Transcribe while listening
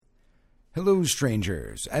Hello,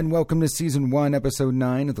 strangers, and welcome to Season 1, Episode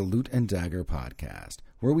 9 of the Loot and Dagger podcast,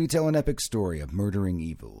 where we tell an epic story of murdering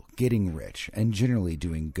evil, getting rich, and generally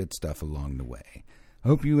doing good stuff along the way.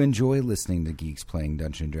 Hope you enjoy listening to Geeks Playing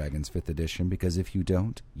Dungeons & Dragons 5th Edition, because if you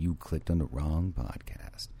don't, you clicked on the wrong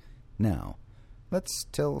podcast. Now, let's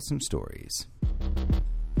tell some stories.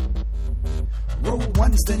 Roll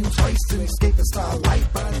once, then twice to escape the starlight.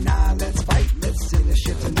 But now let's fight, let's see the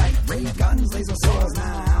shit tonight. Ray guns, laser swords,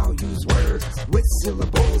 now I'll use words with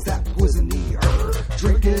syllables that poison the earth.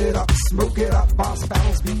 Drink it up, smoke it up, boss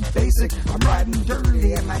battles be basic. I'm riding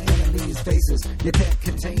dirty at my enemies' faces. You can't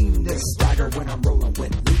contain this swagger when I'm rolling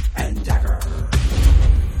with Loot and Dagger.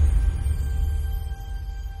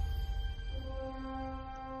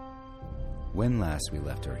 When last we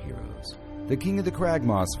left our heroes, the king of the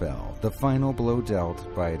Cragmaws fell, the final blow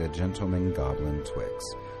dealt by the gentleman goblin Twix.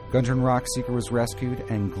 Gundren Rockseeker was rescued,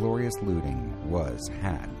 and glorious looting was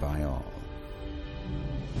had by all.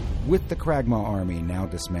 With the Cragmaw army now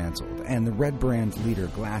dismantled, and the Red Brand leader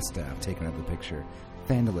Glassstaff taken out of the picture,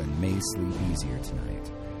 Phandalin may sleep easier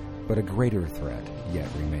tonight. But a greater threat yet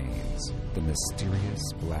remains, the mysterious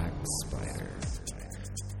Black Spider.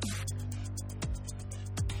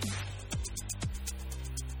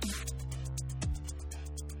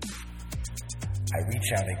 I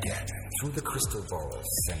reach out again, through the crystal ball of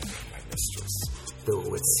sending my mistress, though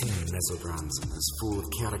it would seem Mesodranzan is full of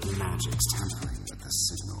chaotic magics tampering with the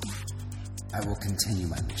signal. I will continue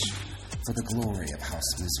my mission, for the glory of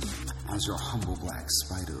House Misery, as your humble black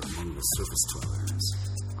spider among the surface dwellers.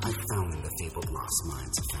 I found the fabled lost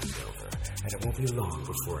mines of Fandelver, and it won't be long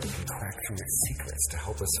before I can crack through its secrets to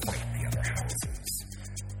help us fight the other houses.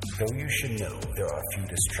 Though you should know there are a few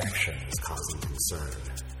distractions causing concern.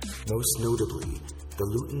 Most notably, the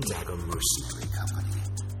Loot and Dagger Mercenary Company.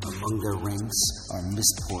 Among their ranks are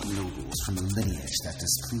Mistport nobles from a lineage that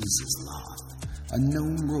displeases Loth, a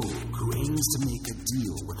gnome rogue who aims to make a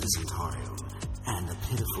deal with the Zentarium, and a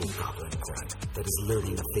pitiful goblin grunt that is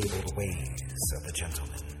learning the fabled ways of the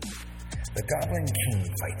gentleman. The Goblin King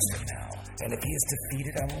fights him now, and if he is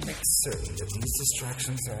defeated, I will make certain that these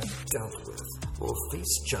distractions are dealt with, or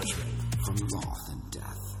face judgment from Loth and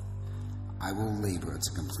death. I will labor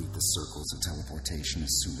to complete the circles of teleportation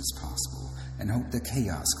as soon as possible, and hope the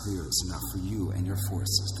chaos clears enough for you and your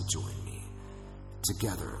forces to join me.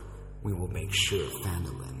 Together, we will make sure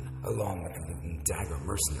Phandalin, along with the Loot and Dagger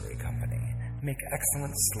Mercenary Company, make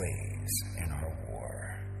excellent slaves in our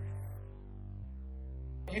war.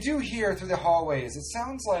 You do hear through the hallways, it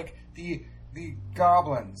sounds like the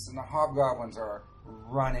goblins and the hobgoblins are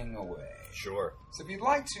running away. Sure. So if you'd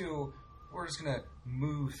like to, we're just going to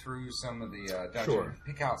move through some of the dungeon, Sure.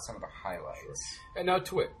 pick out some of the highlights. Sure. And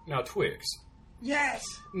now Twix. Yes!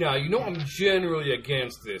 Now, you know I'm generally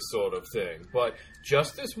against this sort of thing, but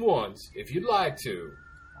just this once, if you'd like to,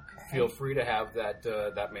 feel free to have that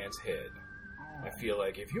man's head. Oh. I feel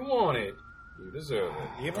like if you want it, you deserve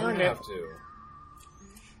it. You don't have to.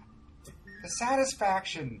 The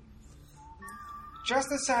satisfaction, just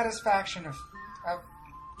the satisfaction of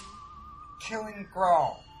killing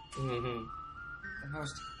Grawl. Mm-hmm. The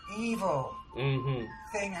most evil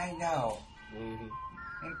thing I know. Mm-hmm.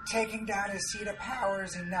 And taking down his seat of power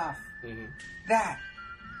is enough. Mm-hmm. That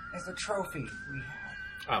is the trophy we have.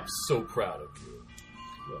 I'm so proud of you.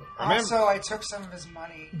 Also, I took some of his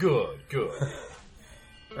money. Good.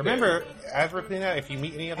 Remember, as we're cleaning out, if you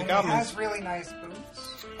meet any of the And goblins... he has really nice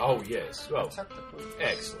boots. Oh, yes. I Well, took the boots.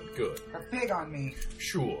 excellent. Good. They're big on me.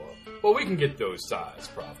 Sure. Well, we can get those size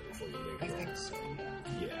probably for you I later. think so,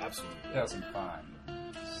 yeah. Yeah, absolutely. 2005.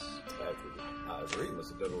 I agree,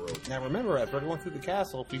 Mr. Devil Road. Now remember, as we're going through the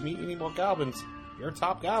castle, if you meet any more goblins, you're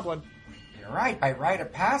top goblin. You're right. By rite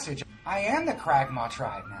of passage, I am the Cragmaw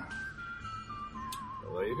tribe now.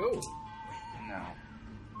 Well, there you go. No.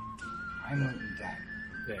 I'm Loot and Dagger.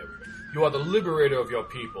 There we go. You are the liberator of your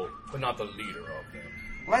people, but not the leader of them.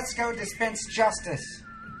 Let's go dispense justice.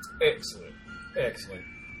 Excellent.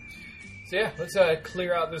 So yeah, let's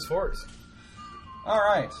clear out this forest. All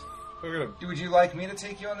right. We're going to Would you like me to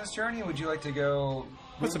take you on this journey, or would you like to go...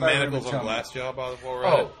 put some by manacles River on Chum? Glassjaw while we're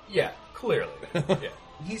at it. Oh, yeah, clearly. Yeah.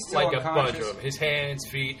 He's still Like a bunch unconscious. of them. His hands,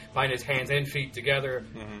 feet, find his hands and feet together.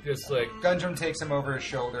 Just like, Gundren takes him over his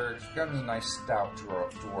shoulder. Gundren's a nice, stout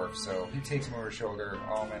dwarf, so he takes him over his shoulder.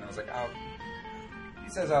 Oh, man, I was like, he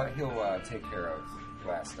says he'll take care of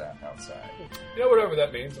Glassstaff outside. whatever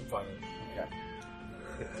that means, I'm fine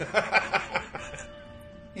with it. Okay.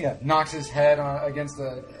 Yeah, knocks his head against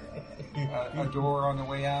a door on the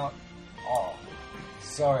way out. Oh,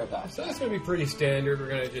 sorry about So that. that's going to be pretty standard. We're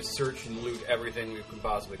going to just search and loot everything we can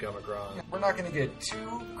possibly come across. We're not going to get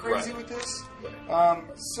too crazy Right. with this. Right.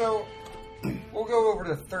 So, we'll go over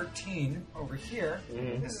to 13 over here.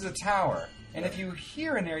 This is a tower. And if you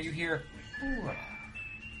hear in there, you hear, hoorah,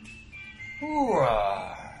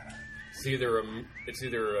 hoorah. It's either an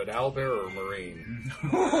owlbear or a marine.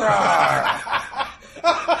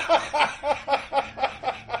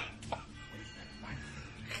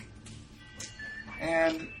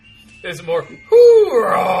 And is it more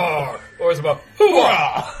hoorah or is it more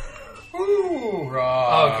hoorah?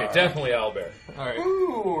 hoorah. Okay, definitely owlbear. All right.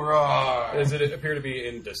 Hoorah. Does it appear to be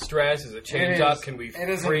in distress? Is it chained up? Can we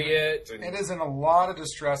free it? It is in a lot of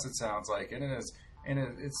distress. It sounds like, and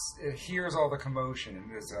it hears all the commotion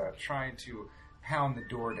and is trying to pound the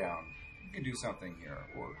door down. You can do something here,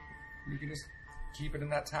 or you can just keep it in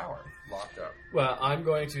that tower, locked up. Well, I'm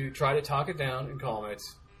going to try to talk it down and calm it.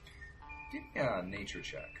 Give me a nature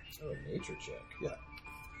check. Oh, a nature check. Yeah.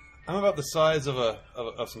 I'm about the size of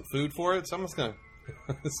some food for it, so I'm just gonna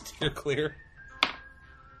steer clear.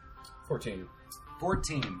 14.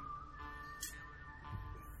 14.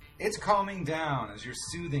 It's calming down as you're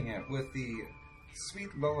soothing it with the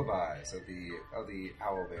sweet lullabies of the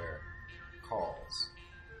owlbear calls.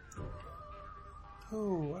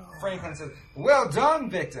 Oh, wow. Franklin says, "Well done,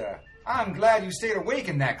 Victor. I'm glad you stayed awake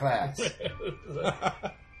in that class."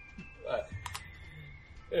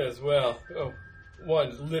 Yes, well,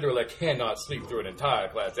 one literally cannot sleep through an entire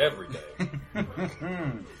class every day.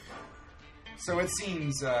 So it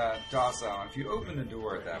seems docile. If you open the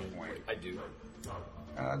door at that point, I do.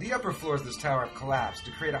 the upper floors of this tower have collapsed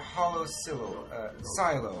to create a hollow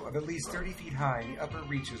silo of at least 30 feet high, and the upper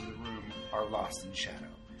reaches of the room are lost in shadow.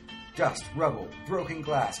 Dust, rubble, broken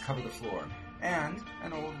glass cover the floor, and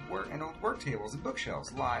old work tables and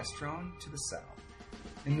bookshelves lie strewn to the south.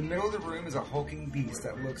 In the middle of the room is a hulking beast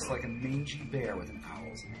that looks like a mangy bear with an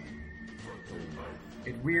owl's head.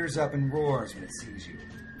 It rears up and roars when it sees you.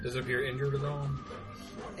 Does it appear injured at all?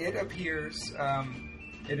 It appears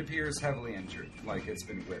heavily injured, like it's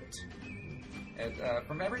been whipped. And,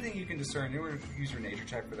 from everything you can discern, you would use your nature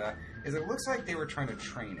check for that, is it looks like they were trying to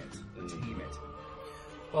train it, tame it.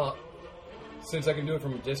 Well, since I can do it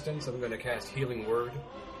from a distance, I'm going to cast Healing Word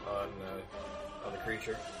on the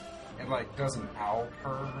creature. It like does an owl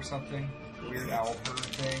purr or something, weird owl purr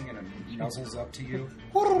thing, and it nuzzles up to you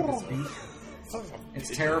with its beak. It's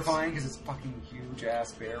terrifying because it's a fucking huge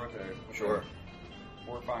ass bear with a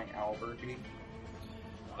horrifying owl bird beak.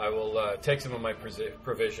 I will take some of my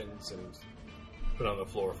provisions and put on the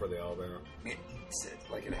floor for the owlbear. It eats it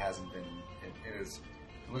like it hasn't been. It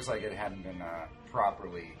looks like it hadn't been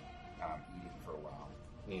properly eating for a while.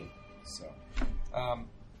 So,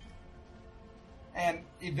 and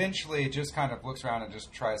eventually it just kind of looks around and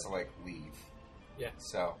just tries to like leave. Yeah.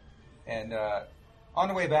 So, and on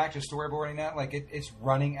the way back, just storyboarding that, like it's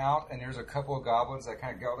running out, and there's a couple of goblins that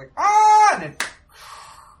kind of go like ah, and it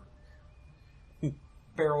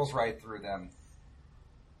barrels right through them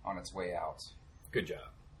on its way out. Good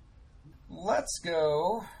job. Let's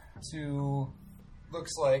go to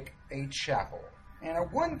looks like a chapel. And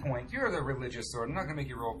at one point, you're the religious sword. I'm not going to make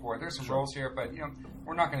you roll for it. There's some rolls here, but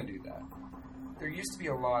we're not going to do that. There used to be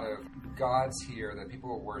a lot of gods here that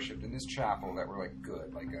people worshipped in this chapel that were like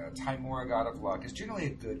good. Like Timor, god of luck, is generally a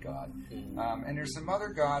good god. And there's some other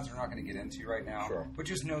gods we're not going to get into right now, but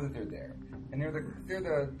just know that they're there. And they're the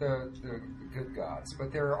good gods.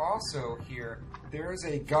 But there are also here, there is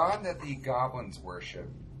a god that the goblins worship.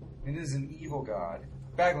 It is an evil god.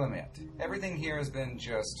 Baglamit. Everything here has been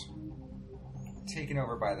just taken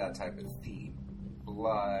over by that type of theme.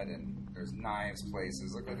 Blood, and there's knives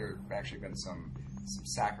places. Look like there have actually been some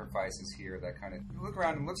sacrifices here that kind of... You look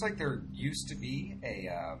around, and it looks like there used to be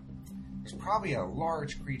there's probably a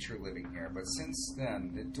large creature living here, but since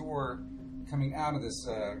then, the door coming out of this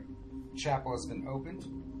chapel has been opened,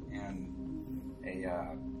 and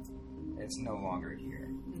it's no longer here.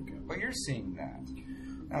 Okay. But you're seeing that.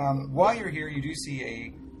 While you're here, you do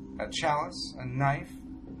see a chalice, a knife,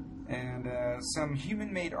 and some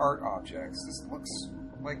human-made art objects. This looks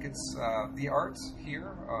like it's the art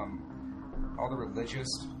here. All the religious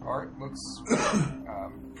art looks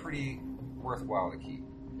pretty worthwhile to keep.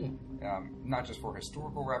 Not just for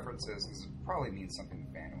historical references. This probably means something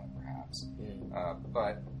to Vandalin, perhaps.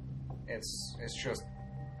 But it's just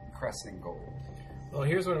cresting gold. Well,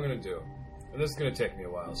 here's what I'm going to do. And this is going to take me a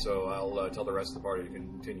while, so I'll tell the rest of the party to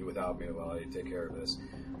continue without me while I take care of this.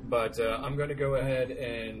 But I'm going to go ahead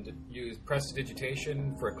and use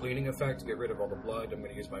prestidigitation for a cleaning effect to get rid of all the blood. I'm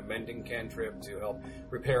going to use my mending cantrip to help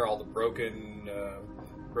repair all the broken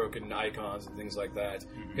icons and things like that.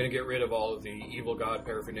 I'm going to get rid of all of the evil god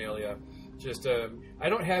paraphernalia. Just I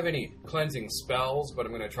don't have any cleansing spells, but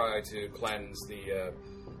I'm going to try to cleanse the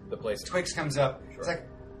place. Twix comes up. Sure. It's like,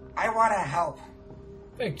 I want to help.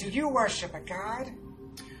 Thank Do you. you worship a god?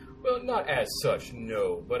 Well, not as such,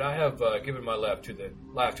 no, but I have given my life to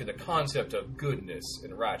the concept of goodness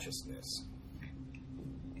and righteousness.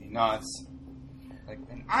 He nods. Like,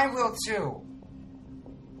 and I will too.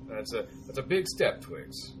 That's a big step,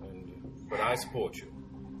 Twigs, but I support you.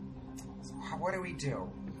 So what do we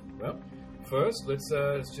do? Well, first, let's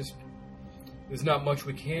just... There's not much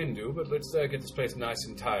we can do, but let's get this place nice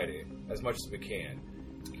and tidy, as much as we can.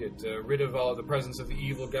 Get rid of all the presence of the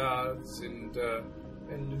evil gods, and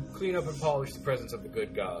clean up and polish the presence of the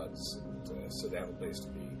good gods, so they have a place to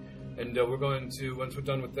be. And we're going to, once we're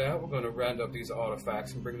done with that, we're going to round up these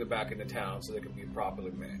artifacts and bring them back into town so they can be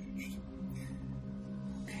properly managed.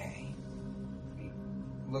 Okay. He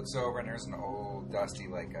looks over and there's an old, dusty,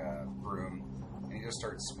 broom, and he just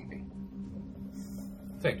starts sweeping.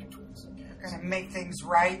 Thank you, Twigs. We're gonna make things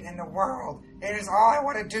right in the world. It is all I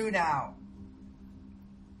want to do now.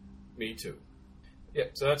 Me too. Yeah,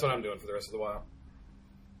 so that's what I'm doing for the rest of the while.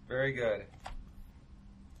 Very good.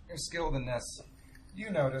 You're skilled in this. You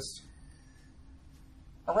noticed.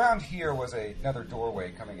 Around here was another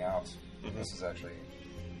doorway coming out. Mm-hmm. This is actually...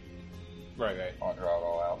 Right. I'll draw it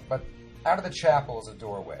all out. But out of the chapel is a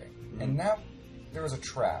doorway. Mm-hmm. And now there was a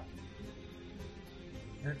trap.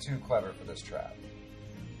 You're too clever for this trap.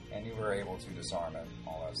 And you were able to disarm it,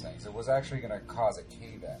 all those things. It was actually going to cause a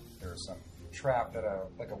cave-in. There was some trap that a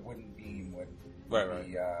wooden beam would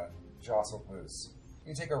be jostled loose.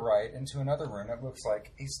 You take a right into another room that looks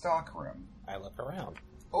like a stock room. I look around.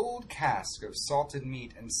 Old casks of salted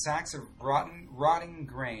meat and sacks of rotting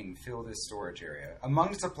grain fill this storage area.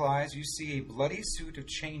 Among the supplies, you see a bloody suit of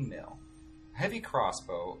chainmail, heavy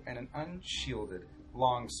crossbow, and an unshielded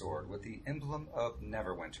longsword with the emblem of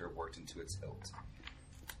Neverwinter worked into its hilt.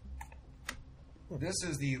 This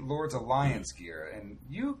is the Lord's Alliance gear, and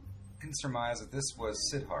you can surmise that this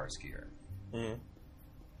was Sidhar's gear. Mm-hmm.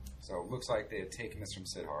 So it looks like they had taken this from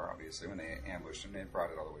Sidhar, obviously, when they ambushed him. They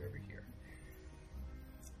brought it all the way over here.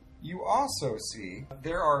 You also see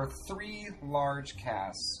there are 3 large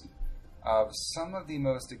casks of some of the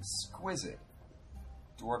most exquisite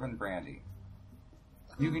dwarven brandy.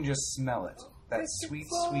 You can just smell it. That sweet,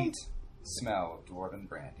 sweet smell of dwarven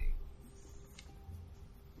brandy.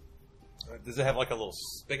 Does it have like a little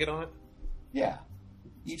spigot on it? Yeah.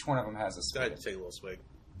 Each one of them has a I'd spigot. take a little swig.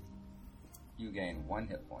 You gain 1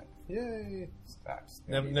 hit point. Yay! That's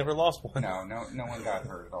Never lost one. No one got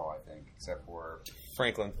hurt at all, I think, except for...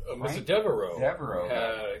 Franklin. Mr. Devereaux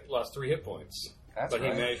Devereaux. lost 3 hit points, That's but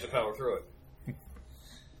right. he managed to power through it.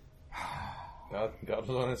 God was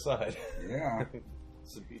on his side. Yeah.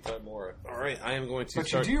 It's a B-type Mora. All right, I am going to But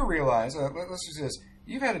start... you do realize, let's just do this,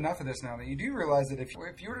 you've had enough of this now, that you do realize that if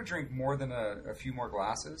you were to drink more than a few more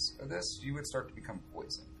glasses of this, you would start to become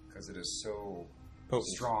poisoned, because it is so Potent.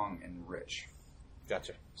 strong and rich.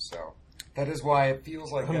 Gotcha. So, that is why it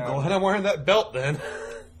feels like... I'm glad I'm wearing that belt then.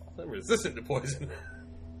 I'm resistant to poison.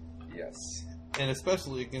 Yes. And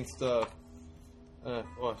especially against, well,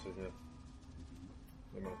 actually, yeah.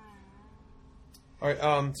 Never mind.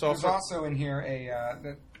 Alright, so There's also in here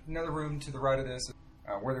another room to the right of this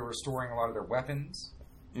where they were storing a lot of their weapons.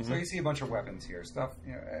 Mm-hmm. So you see a bunch of weapons here. Stuff.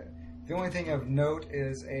 The only thing of note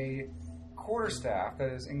is a quarterstaff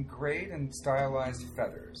that is engraved in stylized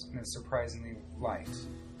feathers and is surprisingly light.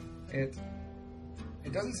 It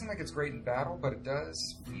doesn't seem like it's great in battle, but it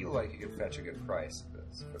does feel like you could fetch a good price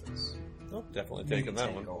for this. Oh, definitely taking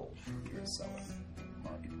that one. Gold. You would sell it.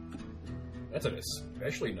 Mark. That's an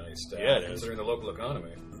especially nice staff, Yeah, it is. considering the local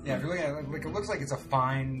economy. Yeah, if you're looking at it, like, it looks like it's a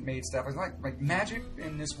fine made stuff. It's like magic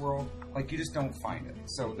in this world, like you just don't find it.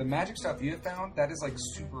 So the magic stuff you have found, that is like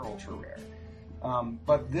super ultra rare.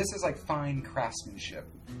 But this is like fine craftsmanship.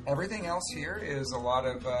 Everything else here is a lot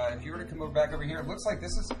of, if you were to come back over here, it looks like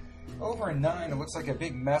this is over in 9, it looks like a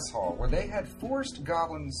big mess hall where they had forced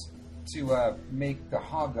goblins to make the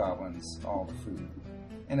hobgoblins all the food.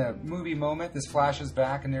 In a movie moment, this flashes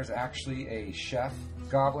back and there's actually a chef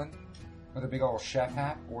goblin with a big old chef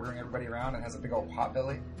hat ordering everybody around and has a big old pot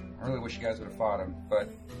belly. I really wish you guys would have fought him, but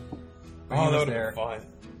he Oh, was that would there. have been fine.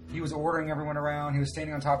 He was ordering everyone around. He was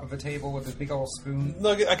standing on top of a table with a big old spoon.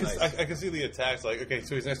 No, I can see the attacks. Like, okay,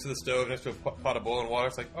 so he's next to the stove, next to a pot of boiling water.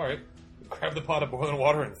 It's like, all right, grab the pot of boiling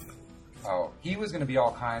water and... Oh, he was going to be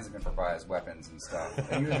all kinds of improvised weapons and stuff.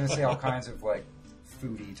 And he was going to say all kinds of, like,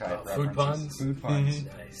 foodie type Food references. puns? Food puns.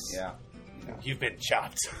 Mm-hmm. Nice. Yeah. You've been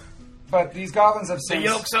chopped. But these goblins have The since...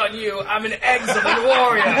 yoke's on you. I'm an excellent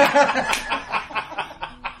warrior.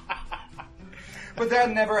 But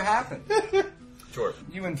that never happened. Sure.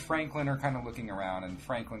 You and Franklin are kind of looking around, and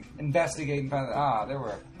Franklin investigating. There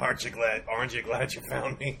were... Aren't you glad you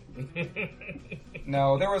found me?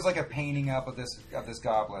 No, there was like a painting up of this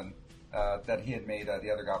goblin that he had made.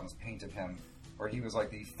 The other goblins painted him, where he was like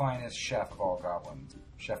the finest chef of all goblins,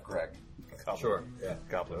 Chef Greg. Goblin. Sure, yeah.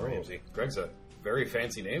 Goblin Ramsey. Greg's a very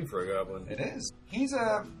fancy name for a goblin. It is. He's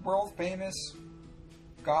a world famous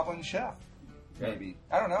goblin chef. Maybe.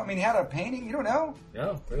 I don't know. I mean, he had a painting. You don't know.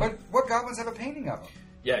 Yeah. Really. But what goblins have a painting of him?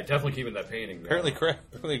 Yeah, definitely keeping that painting. Apparently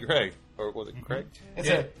Greg. Or was it Craig?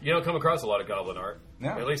 You don't come across a lot of goblin art. No.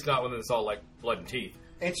 At least not when it's all like blood and teeth.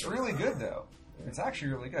 It's really good though. It's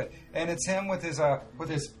actually really good, and it's him with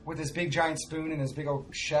his big giant spoon and his big old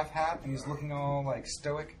chef hat, and he's looking all like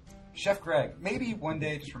stoic. Chef Greg. Maybe one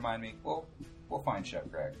day, just remind me. We'll find Chef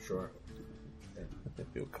Greg. Sure.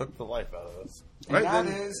 He'll cook the life out of us. And Right, that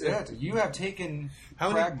then- is it. You have taken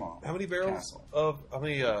How Cragmaw many barrels Castle. of? How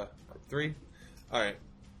many? 3. All right.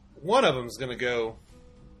 One of them's going to go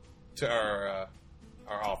to our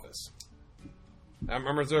office.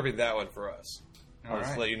 I'm reserving that one for us. I'll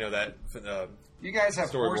just right. let you know that. You guys have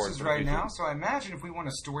Storyboard horses for the right future. now, so I imagine if we want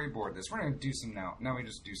to storyboard this, we're going to do some now. Now we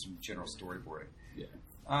just do some general storyboarding. Yeah.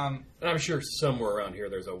 Um, And I'm sure somewhere around here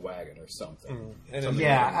there's a wagon or something. And then-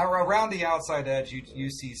 yeah, around the outside edge, you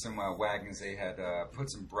see some wagons they had put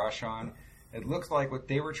some brush on. It looks like what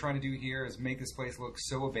they were trying to do here is make this place look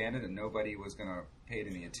so abandoned that nobody was going to pay it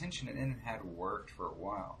any attention, and it had worked for a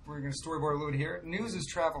while. We're going to storyboard a little bit here. News has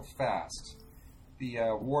traveled fast. The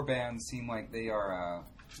war bands seem like they are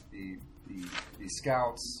the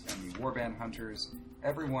scouts and the warband hunters.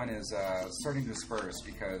 Everyone is starting to disperse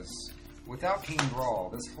because without King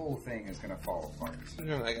Grawl, this whole thing is going to fall apart.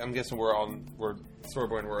 I'm guessing we're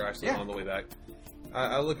storyboarding. We're actually Yeah. on the way back.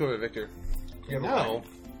 I look over at Victor. Yeah, No.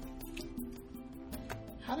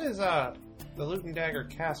 How does the Loot and Dagger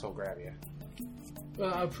Castle grab you?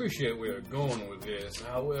 Well, I appreciate where you're going with this.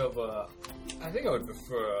 However, I think I would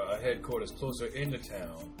prefer a headquarters closer into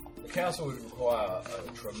town. The castle would require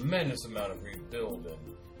a tremendous amount of rebuilding,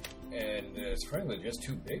 and it's frankly just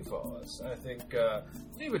too big for us. I think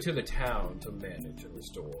leave it to the town to manage and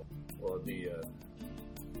restore, or the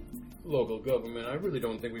local government. I really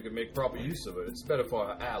don't think we could make proper use of it. It's better for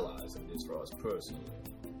our allies than it is for us personally.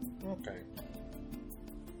 Okay.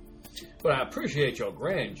 But I appreciate your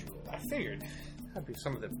grandeur. I figured that'd be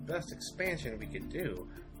some of the best expansion we could do.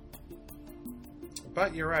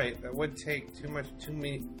 But you're right, that would take too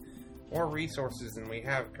many more resources than we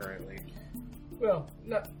have currently. Well,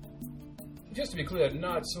 just to be clear,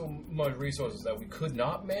 not so much resources that we could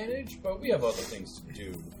not manage, but we have other things to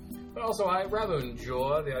do. But also, I rather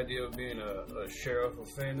enjoy the idea of being a sheriff of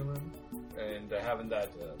Phandelin and having that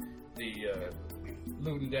the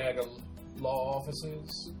Loot and Dagger law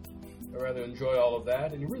offices. I rather enjoy all of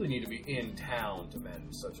that, and you really need to be in town to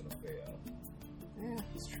manage such an affair. Yeah,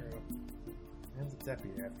 that's true. I'm the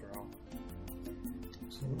deputy after all.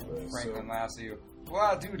 Franklin laughs at you. Well,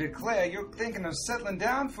 I do declare you're thinking of settling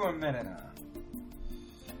down for a minute, huh?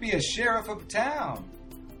 Be a sheriff of town.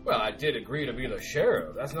 Well, I did agree to be the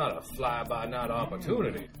sheriff. That's not a fly-by-night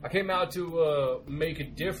opportunity. I came out to make a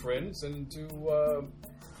difference and to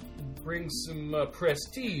bring some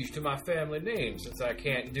prestige to my family name, since I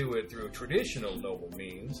can't do it through traditional noble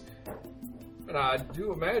means. And I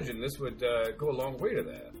do imagine this would go a long way to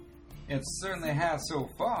that. It certainly has so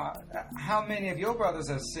far. How many of your brothers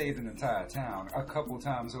have saved an entire town a couple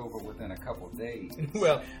times over within a couple days?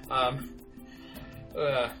 Well, I'm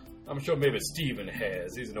sure maybe Stephen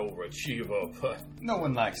has. He's an overachiever, but No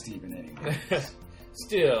one likes Stephen anyway.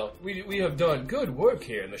 still, we have done good work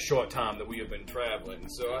here in the short time that we have been traveling.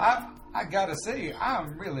 So I gotta say,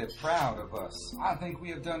 I'm really proud of us. I think we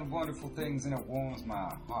have done wonderful things, and it warms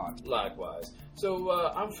my heart. likewise. So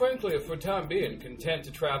I'm frankly, for the time being, content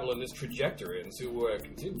to travel in this trajectory and see where it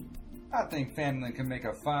continues. I think Phandelin can make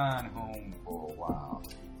a fine home for a while.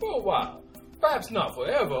 For a while. Perhaps not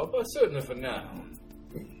forever, but certainly for now.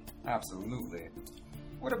 Absolutely.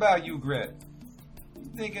 What about you, Grit?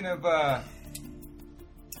 Thinking of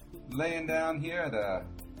laying down here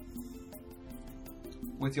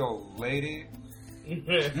with your lady?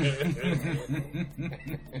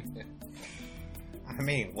 I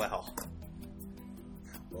mean, well,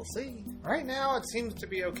 we'll see. Right now, it seems to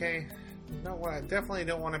be okay. No, I definitely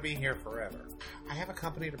don't want to be here forever. I have a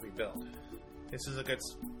company to rebuild. This is a good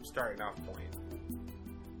starting off point.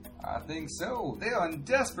 I think so. They are in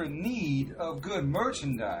desperate need of good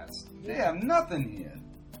merchandise. They have nothing here.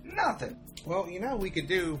 Nothing. Well, we could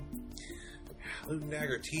do Loot and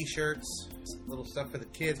Dagger t-shirts, little stuff for the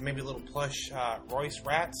kids, maybe little plush Royce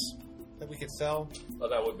rats that we could sell. Oh,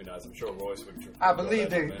 that would be nice. I'm sure Royce would. I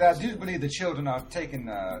do believe the children are taking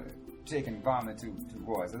vomit to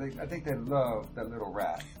boys. I think they love that little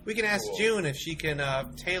rat. We can ask Cool. June if she can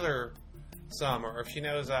tailor some, or if she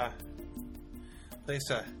knows a place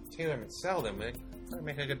to tailor them and sell them, we probably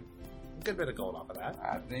make a good bit of gold off of that.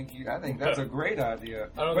 I think that's a great idea.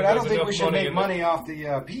 I But I don't there's think we enough should make in money off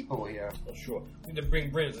the people here. Oh, sure. We need to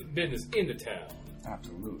bring business into town.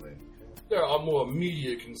 Absolutely. There are more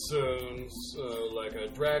immediate concerns, like a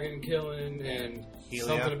dragon killing and Helia.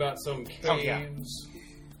 something about some caves.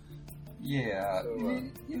 Yeah. So,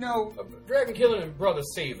 you know, Dragon killing and brother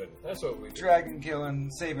saving. That's what we do. dragon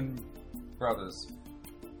killing, saving brothers.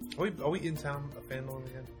 Are we in town of Fandolin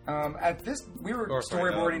again? At this, we were Or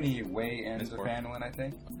sorry, storyboarding the way ends of Mistborn. Fandolin, I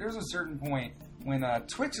think. There's a certain point when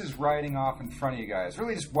Twix is riding off in front of you guys,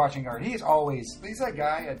 really just watching guard. He's that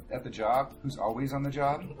guy at the job who's always on the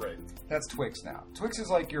job. Right. That's Twix now. Twix is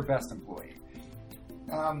like your best employee.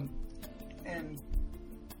 And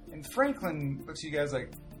Franklin looks at you guys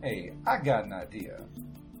like, hey, I got an idea.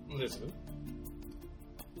 Listen.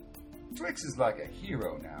 Twix is like a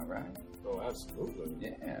hero now, right? Oh, absolutely.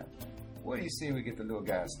 Yeah. What do you say we get the little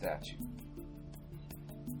guy a statue?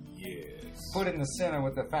 Yes. Put it in the center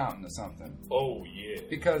with the fountain or something. Oh, yeah.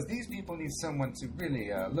 Because these people need someone to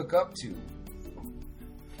really look up to.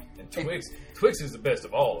 And Twix is the best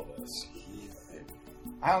of all of us.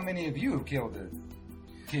 How many of you have killed the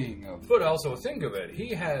king of... But also think of it.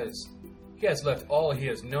 He has left all he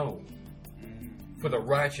has known for the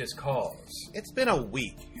righteous cause. It's been a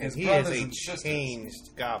week, and His he is brothers a and sisters.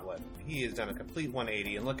 changed goblin. He has done a complete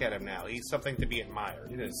 180, and look at him now. He's something to be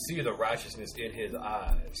admired. You can see the righteousness in his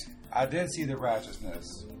eyes. I did see the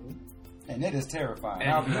righteousness. And it is terrifying.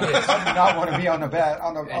 And I do not want to be on the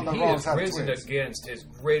And he wrong has side of risen Twix. against his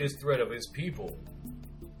greatest threat of his people.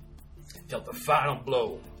 Dealt the final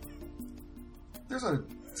blow. There's a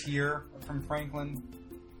tear from Franklin.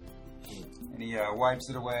 And he wipes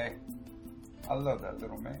it away. I love that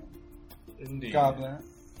little man. Indeed. Goblin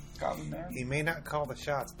man. He may not call the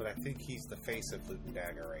shots, but I think he's the face of Flute and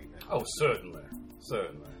Dagger right now. Oh, certainly.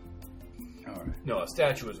 Certainly. All right. No, a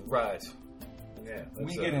statue is right. Yeah. When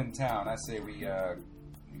we that's, get in town, I say we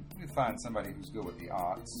find somebody who's good with the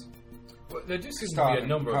arts. Well, there do seem to be Starving, a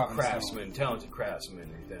number of carving craftsmen, talented craftsmen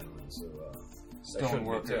in Denver, so that Stone shouldn't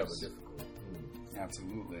be terribly workers. difficult.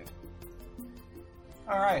 Absolutely.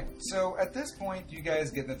 All right. So at this point, you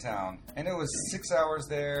guys get into town, and it was 6 hours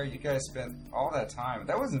there. You guys spent all that time.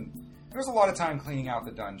 There was a lot of time cleaning out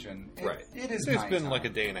the dungeon. Right. It is. It's been nighttime. like a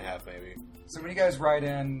day and a half, maybe. So when you guys ride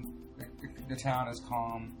in, the town is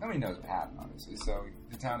calm. Nobody knows Patton, obviously, so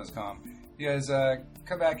the town is calm. You guys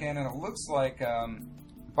come back in, and it looks like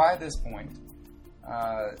by this point,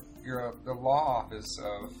 the law office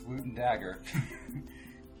of Flute and Dagger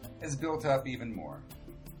is built up even more.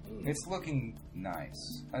 It's looking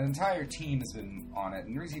nice. An entire team has been on it,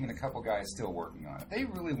 and there's even a couple guys still working on it. They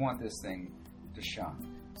really want this thing to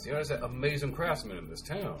shine. See, there's amazing craftsmen in this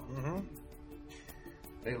town. Mm-hmm.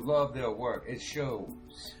 They love their work. It shows.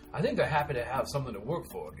 I think they're happy to have something to work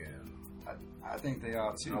for again. I think they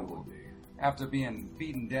are too. I would be. After being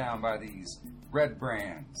beaten down by these red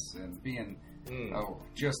brands and being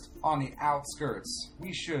just on the outskirts,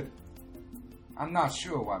 we should. I'm not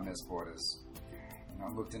sure why Miss Porter's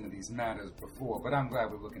not looked into these matters before, but I'm glad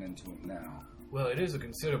we're looking into them now. Well, it is a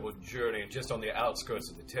considerable journey just on the outskirts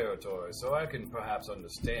of the territory, so I can perhaps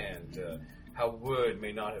understand how word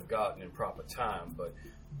may not have gotten in proper time, but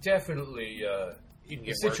definitely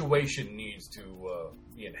the situation needs to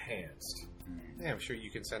be enhanced. Yeah, I'm sure you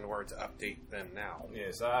can send word to update them now.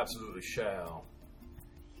 Yes, I absolutely shall.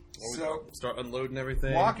 So, Start unloading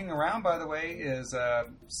everything. walking around, by the way, is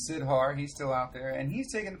Sidhar. He's still out there, and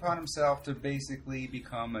he's taken upon himself to basically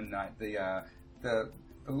become a knight, the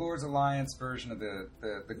Lord's Alliance version of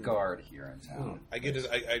the guard here in town.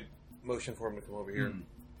 I motion for him to come over here.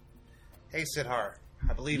 Hey, Sidhar.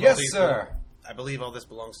 I believe Yes, all these sir. I believe all this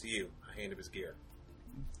belongs to you. I hand him his gear.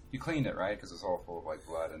 You cleaned it, right? Because it's all full of like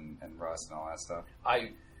blood and rust and all that stuff.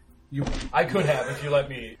 I could have if you let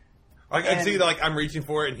me. I can see like I'm reaching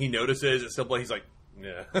for it and he notices it's still blood. He's like,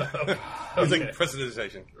 yeah. It's like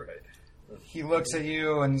prestidigitation. Right. He looks at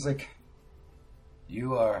you and he's like,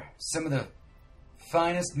 "You are some of the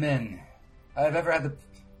finest men I've ever had the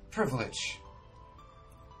privilege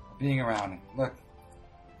of being around." Look,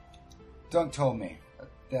 Dunk told me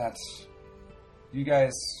that you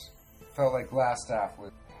guys felt like Glassstaff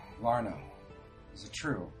with Larno. Is it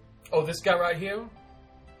true? Oh, this guy right here?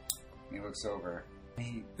 He looks over.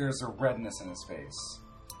 There's a redness in his face.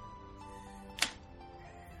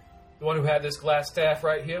 The one who had this glass staff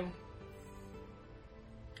right here?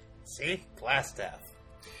 See? Glassstaff.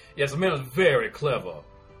 Yes, the man was very clever.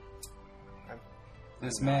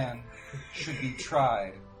 This man should be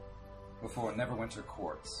tried before Neverwinter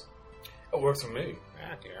courts. It works for me.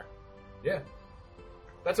 Ah, dear. Yeah.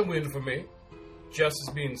 That's a win for me. Justice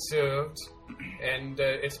being served, and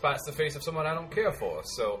it spots the face of someone I don't care for.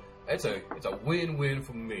 So it's a win-win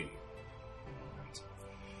for me.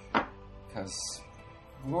 Because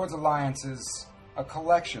Lord's Alliance is a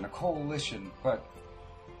collection, a coalition, but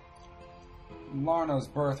Larno's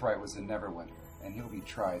birthright was in Neverwinter, and he'll be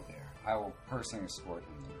tried there. I will personally escort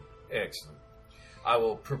him there. Excellent. I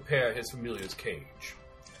will prepare his familiar's cage.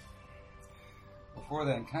 Before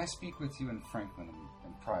then, can I speak with you and Franklin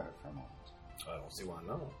in private for a moment? I don't see why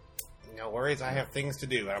not. No worries, I have things to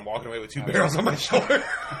do, and I'm walking away with 2 barrels on my shoulder.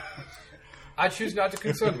 I choose not to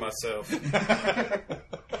concern myself.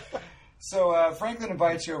 So Franklin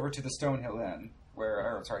invites you over to the Stonehill Inn,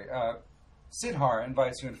 Sidhar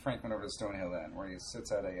invites you and Franklin over to Stonehill Inn, where he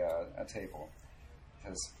sits at a table,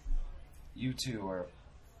 because you two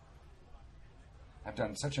have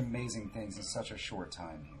done such amazing things in such a short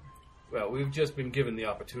time here. Well, we've just been given the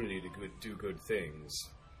opportunity to do good things.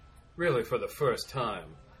 Really, for the first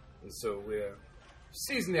time. And so we're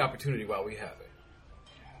seizing the opportunity while we have it.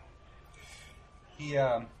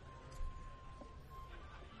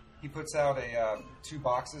 He puts out 2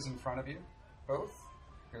 boxes in front of you, both,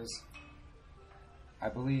 because I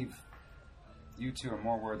believe you two are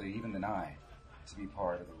more worthy even than I to be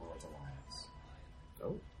part of the Lord's Alliance.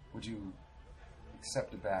 Oh? Would you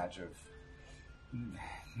accept a badge of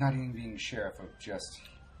not even being sheriff of just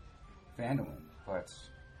Vandalin, but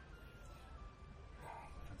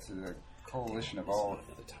to the coalition of all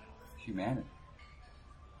humanity?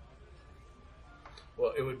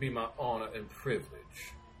 Well, it would be my honor and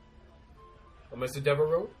privilege. Well, Mr.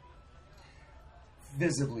 Devereaux?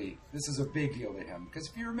 Visibly, this is a big deal to him, because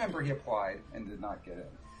if you remember, he applied and did not get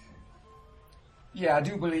it. Yeah, I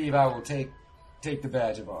do believe I will take the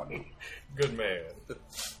badge of honor. Good man.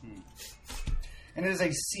 And it is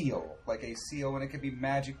a seal, and it can be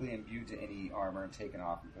magically imbued to any armor and taken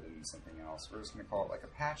off and put it in something else. We're just going to call it like a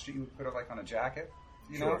patch that you would put it like on a jacket.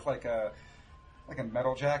 You know, it's like a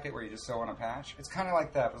metal jacket where you just sew on a patch. It's kind of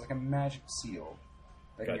like that, but it's like a magic seal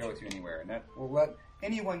that can go with you anywhere, and that will let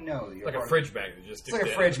anyone know that you're like a fridge magnet. It's like a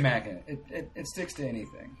fridge magnet. It sticks to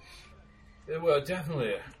anything. It will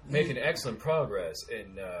definitely making excellent progress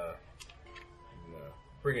in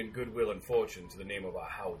bringing goodwill and fortune to the name of our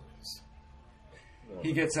houses.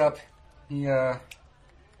 He gets up. He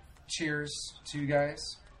cheers to you guys.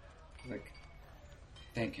 Like,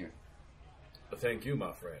 thank you. Thank you,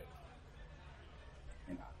 my friend.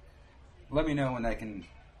 Let me know when I can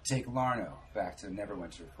take Larno back to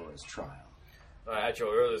Neverwinter for his trial. At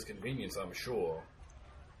your earliest convenience, I'm sure.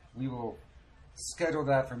 We will schedule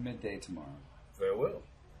that for midday tomorrow. Very well.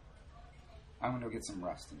 I'm going to get some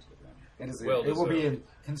rest into it. It will be a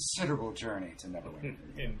considerable journey to Neverwinter.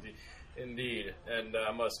 Indeed. And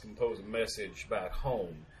I must compose a message back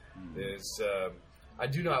home. I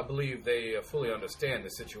do not believe they fully understand the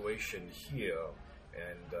situation here,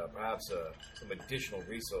 and perhaps some additional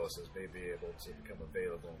resources may be able to become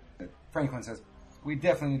available. Franklin says, we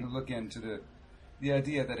definitely need to look into the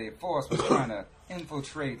idea that a force was trying to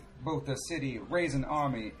infiltrate both the city, raise an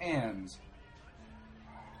army, and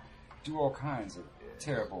do all kinds of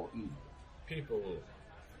terrible evil. People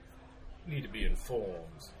need to be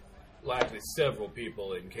informed. Likely several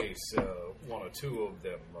people, in case 1 or 2 of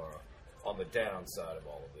them are on the downside of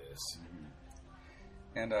all of this.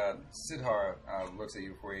 Mm-hmm. And Sidhar looks at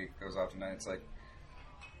you before he goes off tonight. It's like,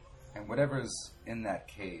 and whatever's in that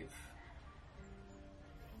cave,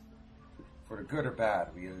 for the good or bad,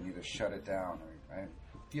 we either shut it down, or I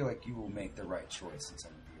feel like you will make the right choice, and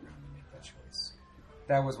someone will be around to make that choice.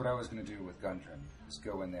 That was what I was going to do with Gundren. Just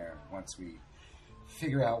go in there once we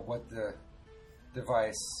figure out what the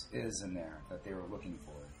device is in there that they were looking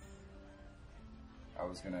for. I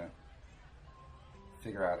was going to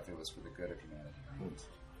figure out if it was for the good of humanity or not.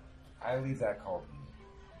 I leave that call to you.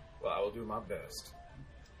 Well, I will do my best.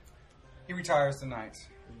 He retires tonight.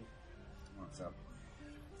 What's up?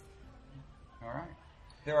 All right.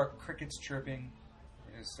 There are crickets chirping.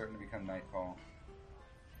 It is starting to become nightfall.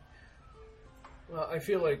 Well, I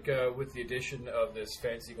feel like with the addition of this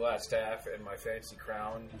fancy glass staff and my fancy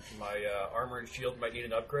crown, my armor and shield might need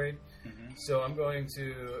an upgrade. Mm-hmm. So I'm going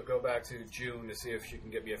to go back to June to see if she can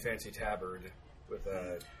get me a fancy tabard with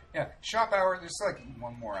yeah, shop hour. There's like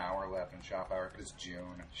 1 more hour left in shop hour because it's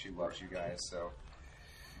June. She loves you guys,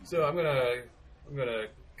 so I'm gonna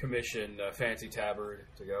commission a fancy tabard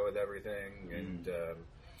to go with everything, and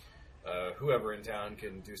whoever in town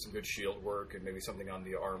can do some good shield work and maybe something on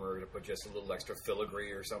the armor to put just a little extra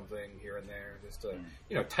filigree or something here and there, just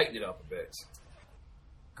to tighten it up a bit.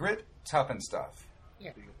 Grit, tough and stuff.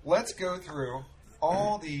 Yeah. Let's go through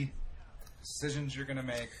all the decisions you're going to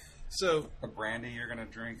make, So, A brandy you're going to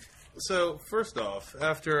drink? so first off,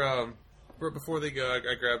 after right before they go,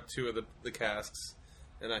 I grab two of the casks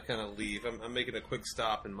and I kind of leave. I'm making a quick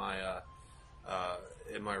stop in my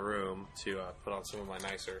room to put on some of my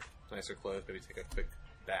nicer clothes. Maybe take a quick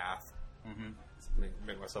bath,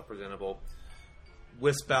 make myself presentable.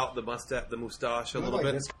 Wisp out the mustache a little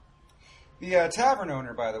bit. The tavern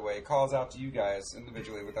owner, by the way, calls out to you guys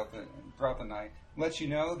individually throughout the night. Lets you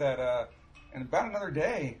know that in about another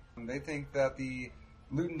day, they think that the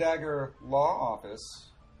Loot and Dagger Law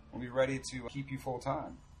Office will be ready to keep you full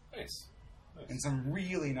time. Nice. In some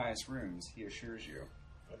really nice rooms, he assures you.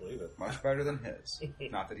 I believe it. Much better than his.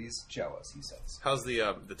 Not that he's jealous, he says. How's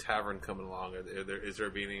the tavern coming along? Is there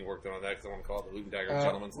being any work done on that? Because I want to call it the Loot and Dagger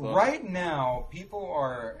Gentleman's Club. Right now, people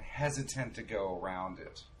are hesitant to go around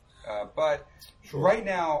it. But right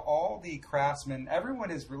now, all the craftsmen,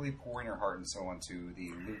 everyone is really pouring their heart and soul into the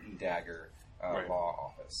Loot and Dagger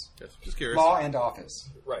Law Office. Just curious. Law and Office.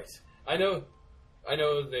 Right. I know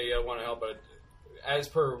they want to help, but as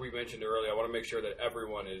per we mentioned earlier, I want to make sure that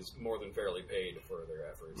everyone is more than fairly paid for their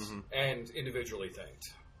efforts and individually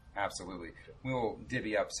thanked. Absolutely. We'll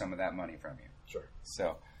divvy up some of that money from you. Sure.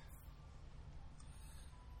 So,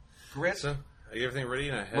 Grit So, are you everything ready?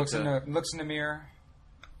 And I head looks to, in the mirror,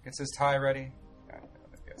 gets his tie ready. I don't know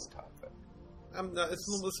if he has a tie, but... it's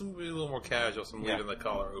a little more casual, so I'm leaving the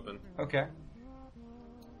collar open. Okay.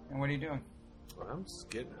 And what are you doing? Well, I'm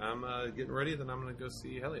getting ready, then I'm going to go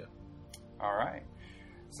see Helia. All right.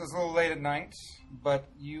 So it's a little late at night, but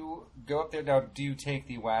you go up there. Now, do you take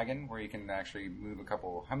the wagon where you can actually move a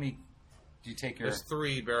couple? How many do you take? There's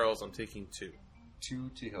 3 barrels. I'm taking 2. 2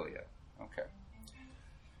 to Hylia. Okay.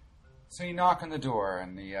 So you knock on the door,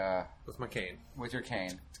 and With my cane. with your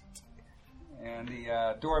cane, and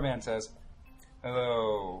the doorman says,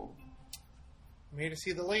 "Hello. I'm here to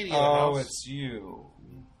see the lady Oh, it's you.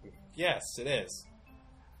 Yes, it is.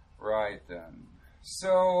 Right then.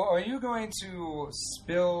 So, are you going to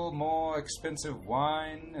spill more expensive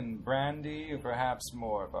wine and brandy, or perhaps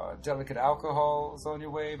more of delicate alcohols on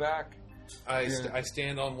your way back?" I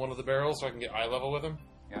stand on one of the barrels so I can get eye level with him.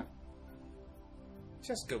 Yeah.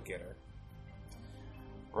 Just go get her.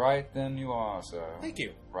 Right then you are, sir. Thank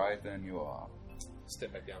you. Right then you are.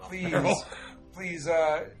 Step back down off the barrel. Please,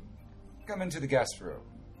 come into the guest room.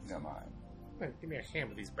 Don't mind. Give me a hand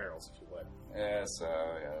with these barrels, if you would. Yes,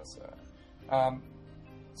 sir. Yes, sir.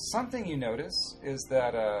 Something you notice is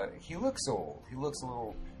that he looks old. He looks a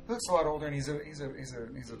lot older, and he's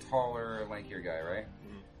a taller, lankier guy, right?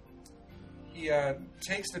 Mm-hmm. He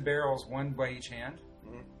takes the barrels one by each hand.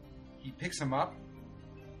 Mm-hmm. He picks them up,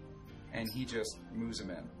 and he just moves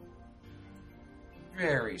them in.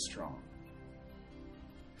 Very strong.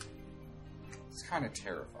 It's kind of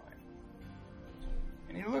terrifying.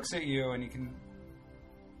 And he looks at you, and you can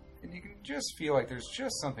just feel like there's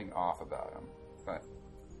just something off about him. But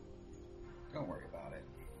don't worry about it.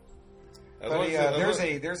 But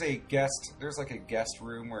there's like a guest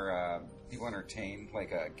room where people entertain,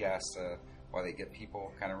 like a guest while they get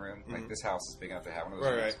people kind of room. Mm-hmm. Like this house is big enough to have one of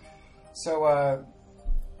those rooms. Right. So, I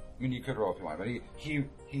mean, you could roll if you want, but he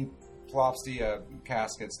plops the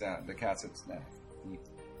caskets down, the caskets down,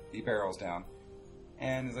 the barrels down,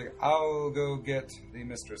 and he's like, "I'll go get the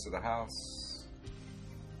mistress of the house.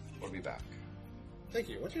 We'll be back." Thank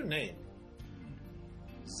you. What's your name?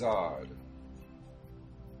 Zard.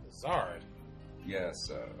 Zard? Yes,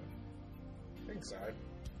 sir. Thanks, Zard.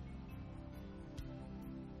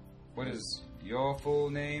 What is your full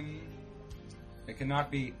name? It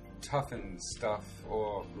cannot be Toughen Stuff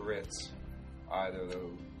or Grit. Either of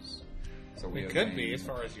those. So it could be, as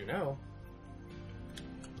far as you know.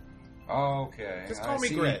 Okay. Just call me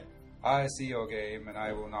Grit. I see your game, and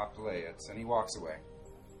I will not play it. And he walks away.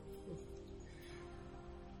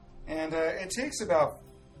 And it takes about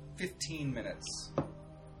 15 minutes.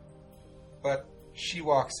 But she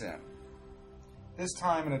walks in. This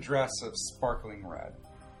time in a dress of sparkling red.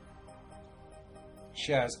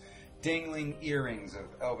 She has dangling earrings of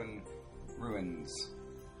elven runes.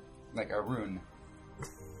 Like a rune.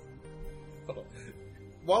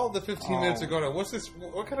 While the 15 minutes are going on, what's this?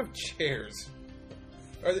 What kind of chairs?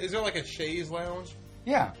 Is there like a chaise lounge?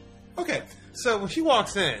 Yeah. Okay, so when she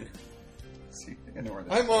walks in,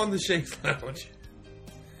 I'm on the chaise lounge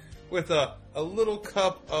with a little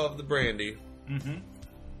cup of the brandy. Mm-hmm.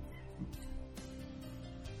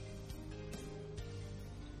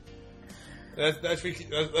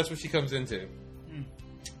 That's what she comes into. Mm.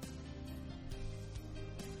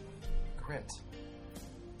 Grit.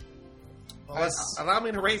 Well, allow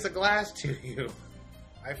me to raise a glass to you.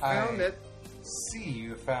 I found it. See,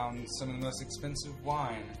 you found some of the most expensive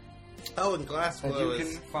wine Oh, and glass that flow you can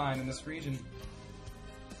is... find in this region.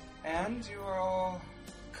 And you are all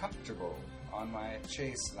comfortable on my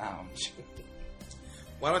chase lounge.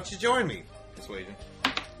 Why don't you join me? Persuasion.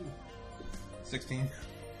 16.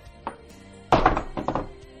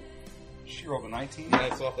 She rolled a 19. Yeah,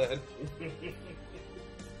 I saw that.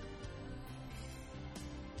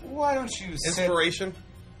 Why don't you sit... Inspiration.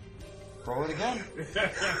 Roll it again.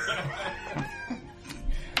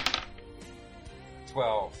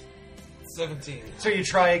 12. 17. So you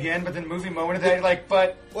try again, but then movie moment of that, you're like,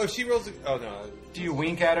 but Well, if she rolls... Oh, no. do you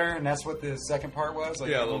wink at her? And that's what the second part was? Like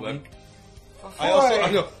Yeah, a little bit. wink? I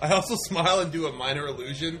also smile and do a minor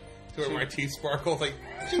illusion to where my teeth sparkle, like...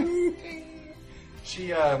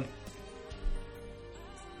 She,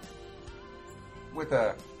 with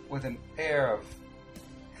an air of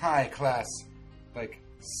high class, like,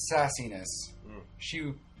 sassiness,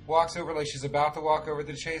 she walks over like she's about to walk over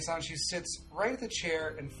to the chase lounge. She sits right at the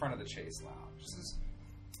chair in front of the chase lounge. She says,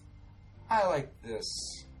 I like this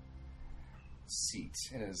seat.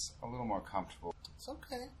 It is a little more comfortable. It's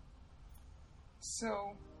okay.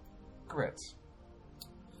 So, Grit.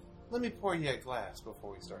 Let me pour you a glass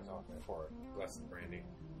before we start talking. For a glass of brandy.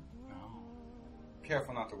 Oh.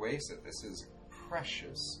 Careful not to waste it. This is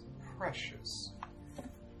precious, precious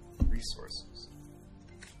resources.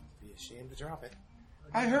 Be ashamed to drop it.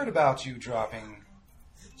 I heard about you dropping.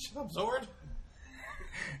 Shut up, Zord.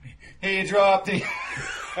 He dropped the.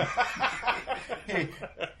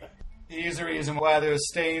 He's the reason why there's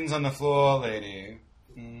stains on the floor, lady.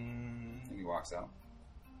 And he walks out.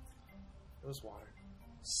 It was water.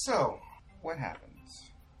 So, what happens?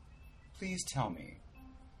 Please tell me.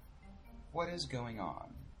 What is going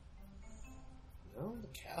on? No, the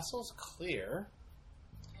castle's clear.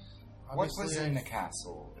 What was Obviously, in the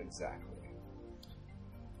castle, exactly?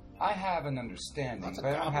 I have an understanding, Lots of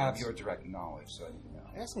but I don't have goblins. your direct knowledge, so I need to know.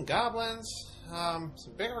 I got some goblins, some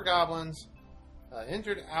bigger goblins,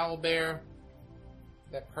 injured owlbear.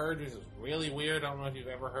 That purge is really weird. I don't know if you've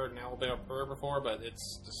ever heard an owlbear purr before, but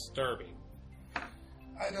it's disturbing.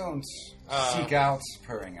 I don't seek out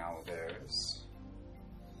purring owlbears.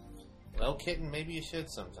 Well, kitten, maybe you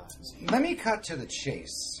should sometimes. Let me cut to the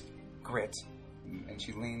chase, Grit. And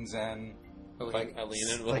she leans in, I lean in a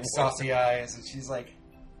little like more. saucy eyes, and she's like,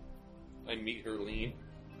 I meet her lean.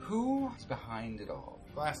 who is behind it all?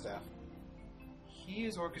 Glassstaff. He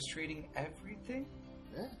is orchestrating everything?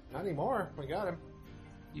 Yeah, not anymore. We got him.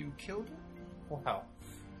 You killed him? Wow.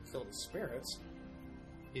 Killed his spirits.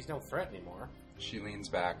 He's no threat anymore. She leans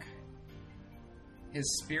back.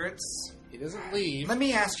 His spirits? He doesn't leave. Let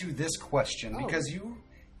me ask you this question, Oh. because you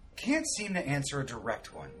can't seem to answer a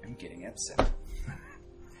direct one. I'm getting upset.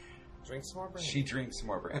 Drink some more brandy. She drinks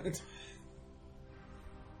more brandy.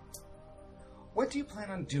 What do you plan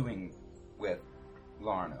on doing with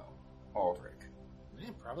Larno, Aldrich?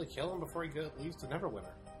 Man, probably kill him before he leaves to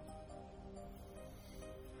Neverwinter.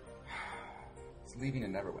 He's leaving a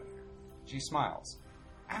Neverwinter. She smiles.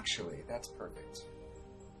 Actually, that's perfect.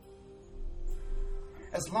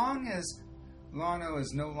 As long as Larno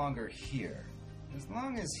is no longer here, as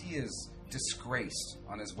long as he is disgraced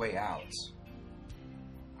on his way out,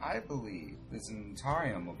 I believe the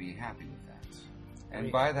Zentarium will be happy with that.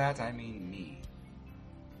 And by that, I mean me.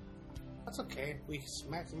 That's okay. We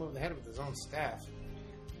smacked him over the head with his own staff.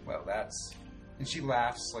 Well, that's... And she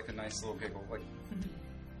laughs like a nice little giggle, like,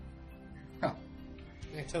 huh,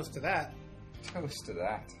 Yeah, toast to that. toast to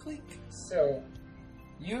that. Clink. So,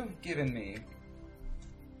 you've given me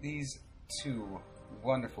these two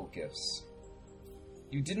wonderful gifts.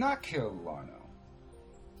 You did not kill Larno,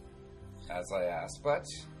 as I asked, but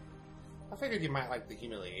I figured you might like the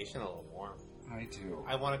humiliation a little more. I do.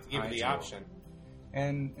 I wanted to give you the do. option.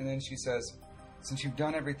 And then she says, since you've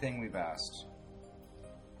done everything we've asked,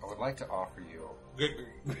 I would like to offer you...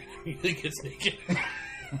 He gets naked.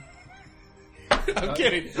 I'm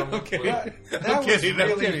kidding. I'm kidding. That I'm was kidding. I'm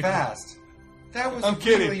really kidding. fast. That was I'm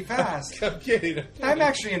kidding. really fast. I'm kidding. I'm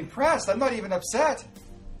actually impressed. I'm not even upset.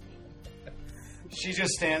 She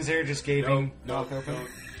just stands there, just gaping, mouth open.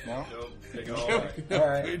 No? All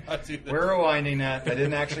right. We're rewinding that. That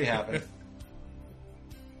didn't actually happen.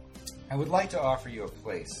 I would like to offer you a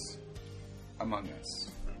place among us.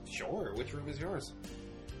 Sure. Which room is yours?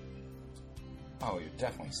 Oh, you're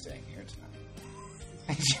definitely staying here tonight.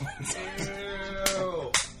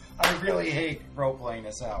 Ew. I really hate role-playing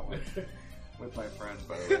this out with my friends,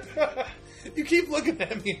 by the way. You keep looking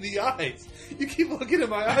at me in the eyes. You keep looking at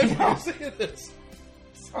my eyes when you're saying this.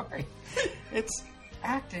 Sorry. It's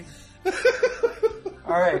acting.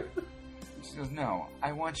 All right. She goes, no,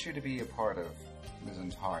 I want you to be a part of the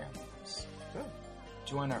Zentarium with us.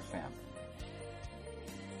 Join our family.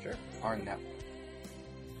 Sure. our network.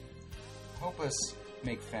 Help us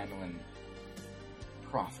make Fandolin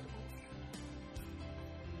profitable.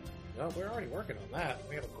 No, we're already working on that.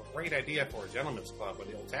 We have a great idea for a gentleman's club where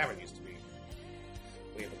the old tavern used to be.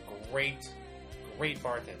 We have a great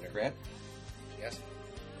bartender. Gret, Yes?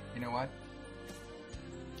 you know what?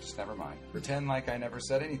 Just never mind. Pretend like I never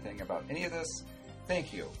said anything about any of this.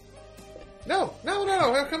 Thank you. No,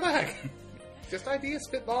 we'll come back. Just ideas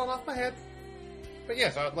spitballing off my head. But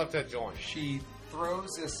yes, I'd love to join. She throws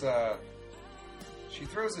this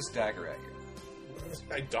dagger at you.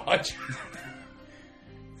 I dodge.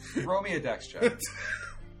 Roll me a dex check.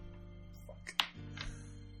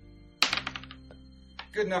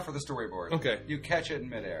 Good enough for the storyboard. Okay. You catch it in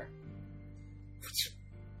midair.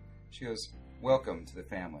 She goes, "Welcome to the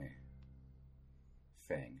family,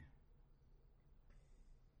 Fang.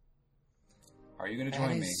 Are you going to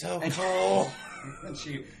join me?" So cool.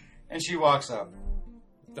 And she walks up.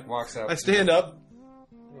 I stand up,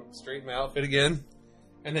 straighten my outfit again,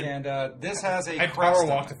 and then this has a I crest power on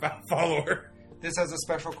walk it. to follow her. This has a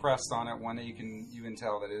special crest on it, one that you can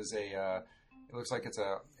tell that is a. It looks like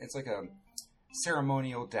it's like a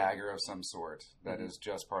ceremonial dagger of some sort that is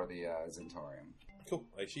just part of the Zentarium. Cool.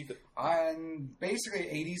 I sheath it. And basically,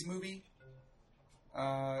 80s movie.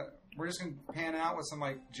 We're just gonna pan out with some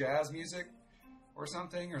like jazz music or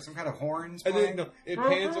something, or some kind of horns And playing. then it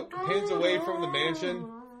pans away from the mansion.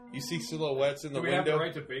 You see silhouettes in the Do we have to window.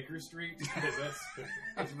 write to Baker Street? Because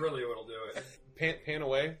that's really what'll do it. Pan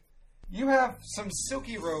away. You have some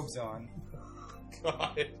silky robes on.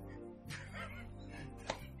 God.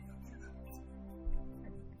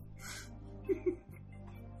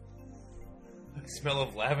 The smell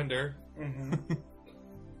of lavender. Mm-hmm.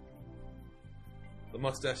 The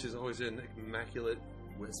mustache is always an immaculate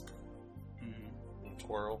wisp.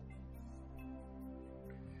 Twirl.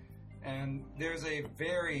 And there's a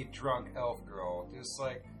very drunk elf girl, just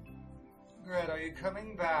like, "Gret, are you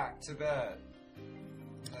coming back to bed?"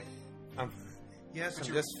 Like, Yes, But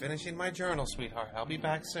I'm you're- just finishing my journal, sweetheart. I'll be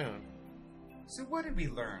back soon. so what did we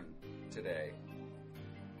learn today?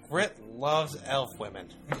 Grit loves elf women.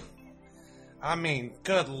 I mean,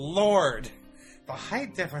 good lord. The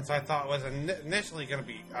height difference I thought was initially going to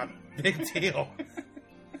be a big deal.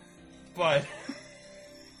 But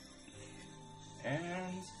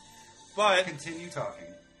Continue talking.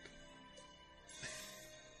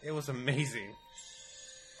 it was amazing.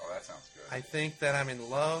 Oh, that sounds good. I think that I'm in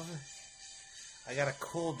love. I got a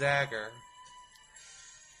cool dagger.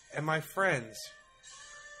 And my friends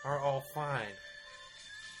are all fine.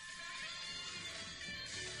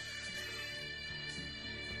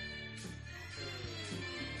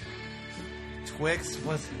 Twix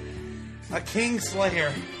was a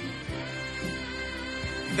kingslayer.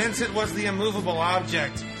 Vincent was the immovable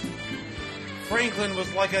object. Franklin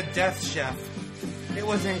was like a death chef. It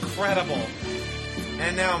was incredible.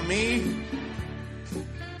 And now me?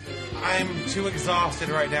 I'm too exhausted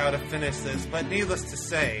right now to finish this, but needless to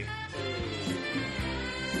say,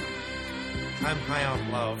 I'm high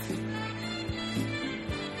on love.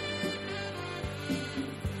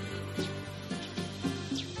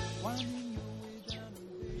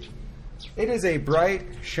 It is a bright,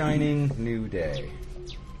 shining new day.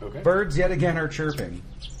 Okay. Birds yet again are chirping.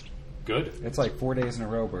 Good. It's like 4 days in a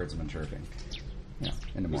row birds have been chirping. Yeah,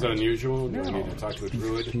 in the Is that morning. unusual? Do I No. need to talk to a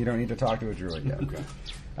druid? You don't need to talk to a druid yet. Okay.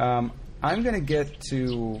 I'm going to get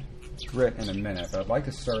to Grit in a minute, but I'd like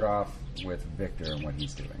to start off with Victor and what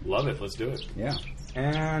he's doing. Love it. Let's do it. Yeah.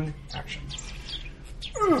 And action.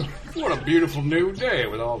 What a beautiful new day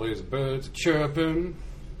with all these birds chirping.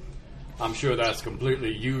 I'm sure that's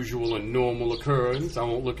completely usual and normal occurrence. I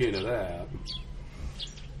won't look into that.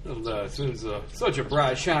 Well, since such a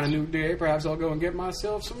bright, shiny new day, perhaps I'll go and get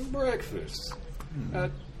myself some breakfast.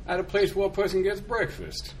 At a place where a person gets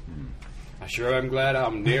breakfast. I sure am glad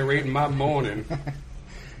I'm narrating my morning.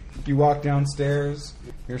 You walk downstairs.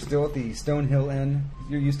 You're still at the Stonehill Inn.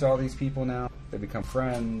 You're used to all these people now. They become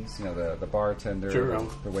friends. You know, the bartender, Sure, I'll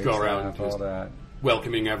the go around waitstaff, all just- that.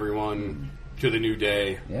 Welcoming everyone to the new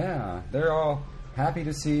day. Yeah, they're all happy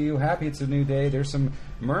to see you. Happy it's a new day. There's some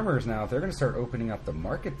murmurs now. They're going to start opening up the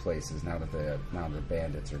marketplaces now that the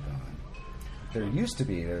bandits are gone. There used to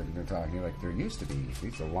be. They're talking like there used to be. We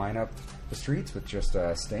used to line up the streets with just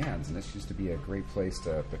stands, and this used to be a great place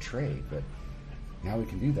to trade. But now we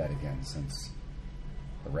can do that again since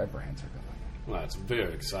the Red Brands are gone. Well, that's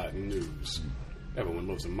very exciting news. Everyone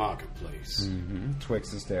loves a marketplace.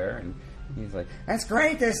 Twix is there, and he's like, "It's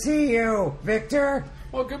great to see you, Victor.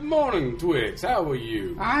 Well, good morning, Twix. How are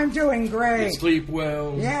you? I'm doing You great. sleep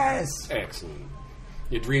well? Yes. Excellent.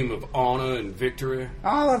 You dream of honor and victory?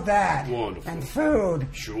 All of that. Wonderful. And food.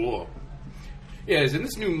 Sure. Yes, in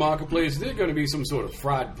this new marketplace, is there going to be some sort of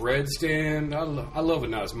fried bread stand? I love a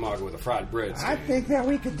nice market with a fried bread I stand. think that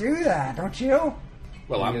we could do that, don't you?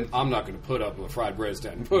 Well, I'm not going to put up with a fried bread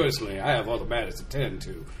stand personally. I have other matters to tend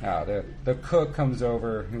to. The cook comes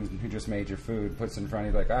over who just made your food, puts it in front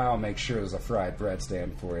of you like, I'll make sure there's a fried bread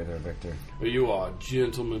stand for you there, Victor. You are a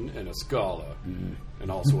gentleman and a scholar,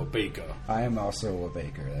 and also a baker. I am also a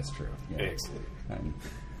baker, that's true. Yeah. Excellent. I'm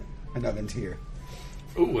an oven-tier.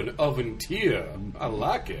 Ooh, an oven-tier. I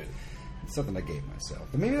like it. It's something I gave myself.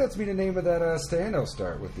 But maybe that's be the name of that stand I'll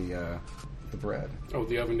start with the bread. Oh,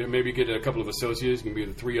 the oven tier. Maybe get a couple of associates. Can be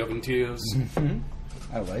the 3 oven tiers.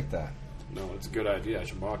 I like that. No, it's a good idea. I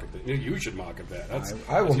should market that. You should market that. That's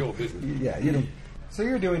will. your business. Yeah, you know. So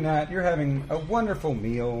you're doing that. You're having a wonderful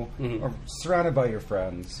meal, or surrounded by your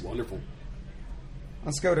friends. Wonderful.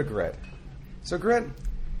 Let's go to Grit. So Grit,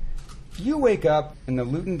 you wake up in the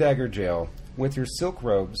Loot and Dagger jail with your silk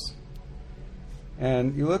robes,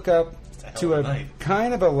 and you look up to a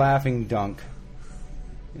kind of a laughing Dunk.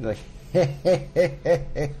 You're like,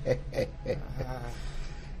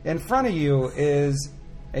 in front of you is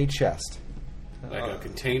a chest. Like a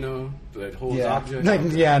container that holds Yeah, objects?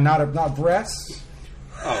 not breasts.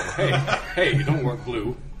 Oh, hey, you don't work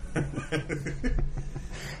blue. But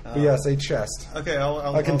yes, a chest. Okay,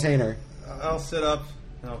 A container. I'll sit up,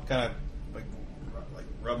 kind of like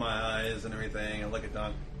rub my eyes and everything, and look at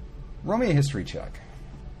Don. Roll me a history check.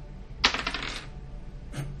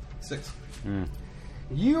 6.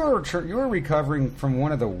 You're recovering from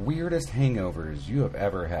one of the weirdest hangovers you have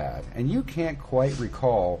ever had, and you can't quite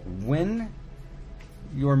recall when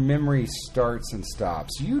your memory starts and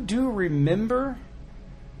stops. You do remember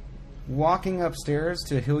walking upstairs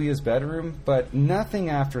to Hylia's bedroom, but nothing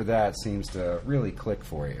after that seems to really click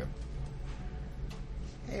for you.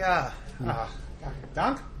 Hey,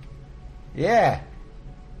 Dunk? Yeah.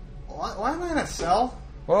 Why am I in a cell?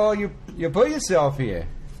 Well, you put yourself here.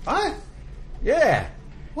 What? Yeah.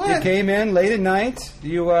 What? You came in late at night.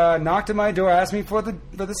 You knocked at my door, asked me for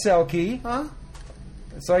the cell key. Huh?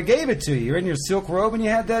 So I gave it to you. You're in your silk robe, and you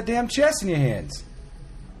had that damn chest in your hands.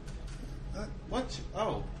 What?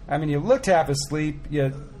 Oh. I mean, you looked half asleep.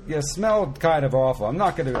 You smelled kind of awful. I'm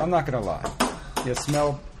not gonna lie. You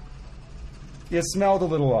smelled a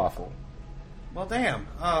little awful. Well, damn.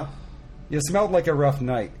 You smelled like a rough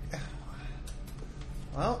night.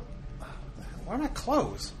 Well, where are my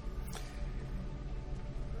clothes?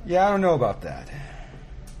 Yeah, I don't know about that.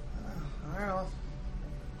 I don't know.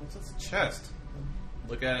 What's this chest?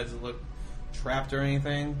 Look at it. Does it look trapped or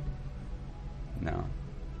anything? No.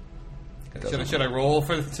 Should I roll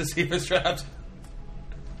to see if it's trapped?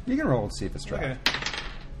 You can roll to see if it's trapped. Okay.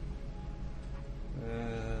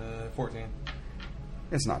 14.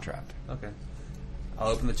 It's not trapped. Okay. I'll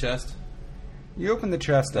open the chest. You open the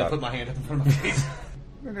chest I up. put my hand up in front of my face.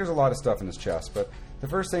 There's a lot of stuff in his chest, but the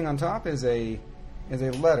first thing on top is a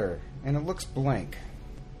letter, and it looks blank.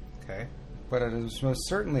 Okay. But it is most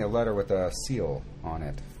certainly a letter with a seal on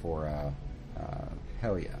it for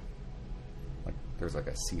Hylia. Like there's like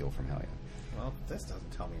a seal from Hylia. Well, this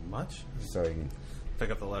doesn't tell me much. So you can, Pick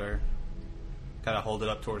up the letter, kind of hold it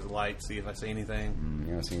up towards the light, see if I see anything.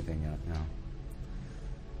 you don't see anything yet. No.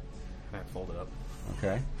 I fold it up.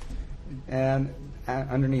 Okay. And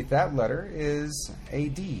underneath that letter is a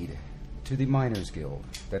deed to the Miners Guild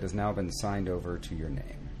that has now been signed over to your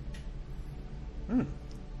name. The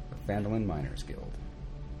Phandalin Miners Guild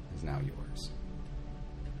is now yours.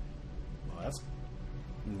 Well, that's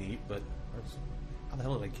neat, but how the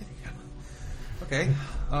hell did I get here? Okay.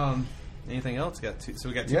 Anything else? So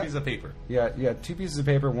we got two pieces of paper. Yeah, 2 pieces of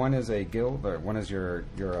paper. One is a guild, or one is your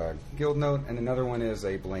guild note, and another one is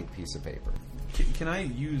a blank piece of paper. Can I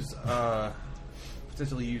use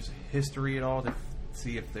potentially use history at all to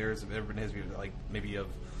see if there's ever been history, like maybe of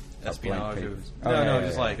espionage?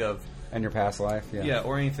 Just like of and your past life. Yeah,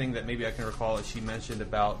 or anything that maybe I can recall that she mentioned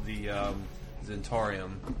about the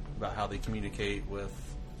Zentarium, about how they communicate with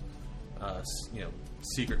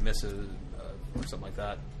secret missives or something like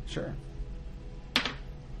that. Sure.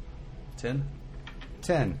 10.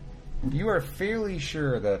 You are fairly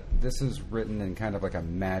sure that this is written in kind of like a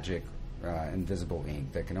magic invisible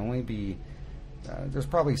ink that can only be there's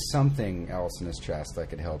probably something else in his chest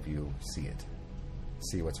that could help you see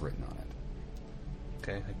what's written on it.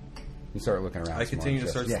 Okay. You start looking around. I continue to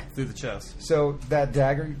search Yeah. through the chest. So that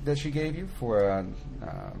dagger that she gave you for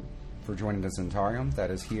joining the Zentarium,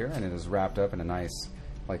 that is here, and it is wrapped up in a nice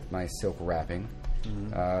silk wrapping.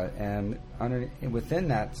 Mm-hmm. And within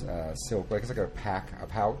that silk, it's like a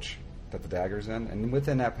pouch. that the dagger's in, and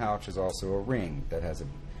within that pouch is also a ring that has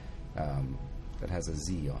a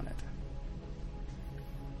Z on it.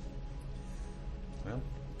 Well,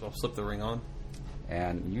 I'll slip the ring on.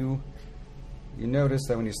 And you notice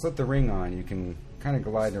that when you slip the ring on, you can kind of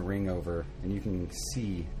glide the ring over, and you can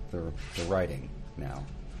see the writing now.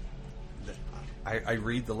 I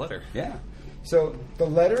read the letter. Yeah. So the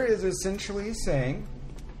letter is essentially saying,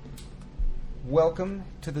 "Welcome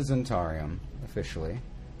to the Zentarium, officially.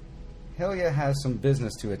 Hylia has some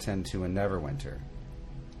business to attend to in Neverwinter.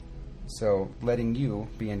 So letting you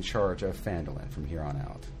be in charge of Phandalin from here on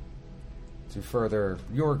out. To further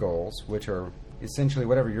your goals, which are essentially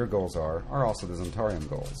whatever your goals are also the Zentarium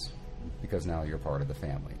goals, because now you're part of the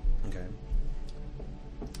family." Okay.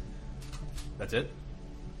 That's it?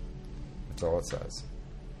 That's all it says.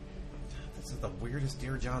 This is the weirdest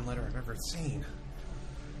Dear John letter I've ever seen.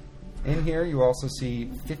 In here, you also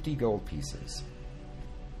see 50 gold pieces.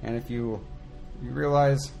 And if you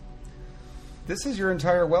realize this is your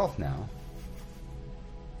entire wealth now.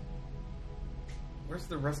 Where's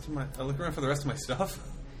the rest of my... I look around for the rest of my stuff.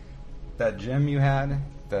 That gem you had,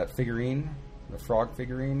 that figurine, the frog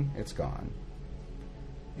figurine, it's gone.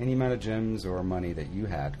 Any amount of gems or money that you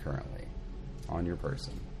had currently on your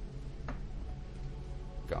person,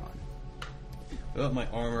 gone. What about my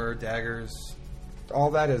armor, daggers?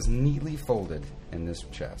 All that is neatly folded in this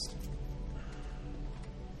chest.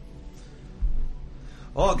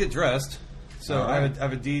 Well, I'll get dressed. So All right. I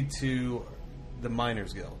have a deed to the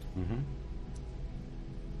Miners Guild. Mm-hmm.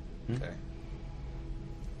 Okay.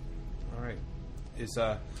 All right. Is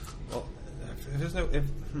well, if there's no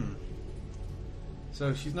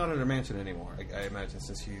So she's not at her mansion anymore. I imagine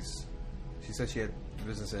since she said she had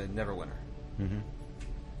business in Neverwinter. Mm-hmm.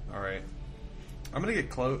 All right. I'm gonna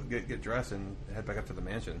get dressed and head back up to the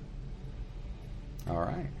mansion. All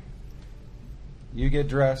right. You get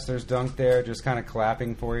dressed. There's Dunk there, just kind of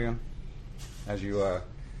clapping for you as you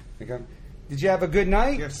think of. Did you have a good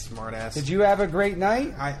night? You're a smartass. Did you have a great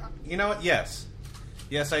night? You know what? Yes,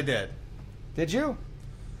 I did. Did you?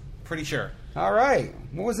 Pretty sure. All right.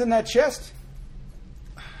 What was in that chest?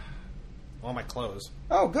 All my clothes.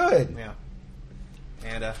 Oh, good. Yeah.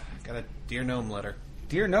 And got a Dear Gnome letter.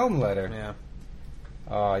 Dear Gnome letter. Yeah.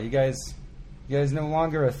 You guys no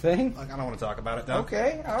longer a thing? Look, I don't want to talk about it, Dunk.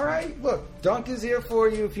 Okay, all right. Look, Dunk is here for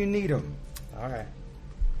you if you need him. All right.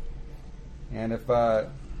 And if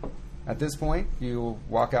at this point you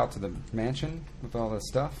walk out to the mansion with all this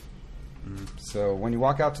stuff, so when you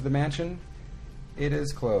walk out to the mansion, it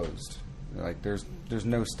is closed. Like there's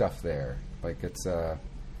no stuff there. Like it's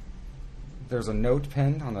there's a note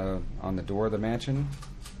pinned on the door of the mansion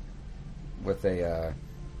with a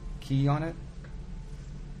key on it.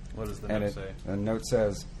 What does the And note say? the note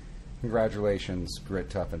says, "Congratulations, Grit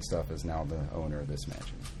Tough and Stuff is now the owner of this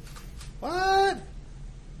mansion." What?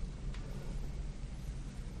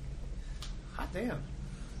 Hot damn.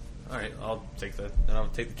 All right, I'll take the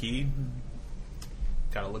key.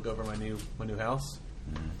 Kind of look over my new house.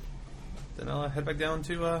 Mm-hmm. Then I'll head back down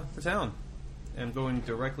to the town, and going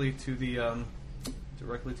directly to the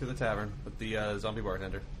tavern with the zombie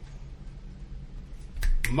bartender.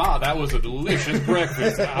 Ma, that was a delicious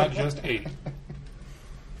breakfast I just ate.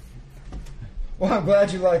 Well, I'm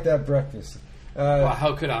glad you like that breakfast. Well,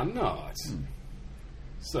 how could I not?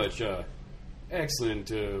 Such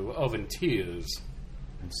excellent oven tears.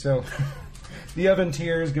 So, the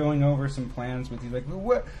Oventeer is going over some plans with you. Like, well,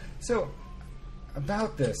 what? So,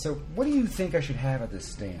 about this. So, what do you think I should have at this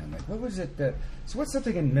stand? Like, what was it that? So, what's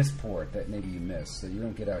something in Missport that maybe you miss that you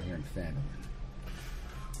don't get out here in Phandalin?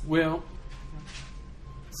 Well,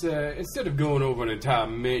 instead of going over an entire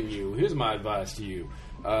menu, here's my advice to you.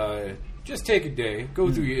 Just take a day,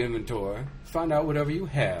 go through your inventory, find out whatever you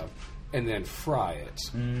have, and then fry it.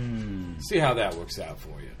 See how that works out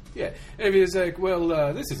for you. Yeah. And if it's like,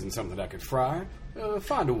 well, this isn't something I could fry,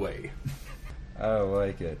 find a way. I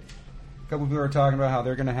like it. A couple people are talking about how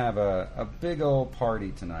they're going to have a big old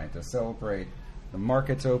party tonight to celebrate the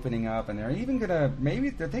market's opening up, and they're even going to, maybe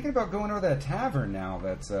they're thinking about going over that tavern now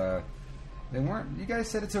that's, they weren't, you guys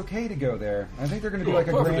said it's okay to go there. I think they're going to do like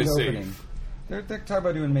a grand opening. They're talking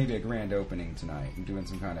about doing maybe a grand opening tonight and doing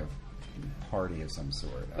some kind of party of some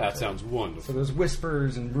sort. That sounds wonderful. So there's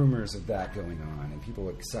whispers and rumors of that going on, and people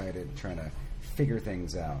are excited, trying to figure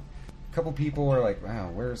things out. A couple people are like,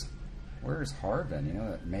 "Wow, where's Harvin? You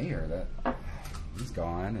know, that mayor, he's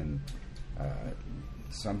gone." And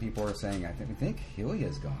some people are saying, "I think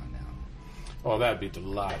Hylia's gone now." Oh, that'd be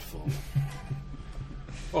delightful.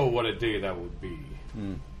 Oh, what a day that would be.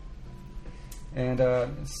 And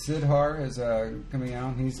Sidhar is coming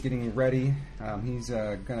out. He's getting ready. He's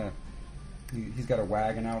gonna he's got a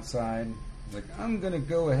wagon outside. He's like, I'm going to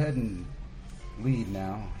go ahead and lead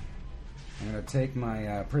now. I'm going to take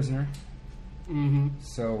my prisoner. Mm-hmm.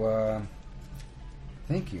 So,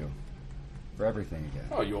 thank you for everything again.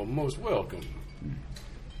 Oh, you're most welcome.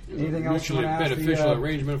 Anything else you Mutually want to ask beneficial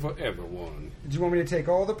arrangement for everyone. Did you want me to take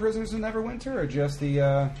all the prisoners in Neverwinter, or just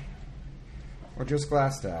or just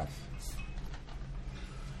Glassstaff?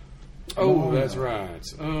 Oh, that's right.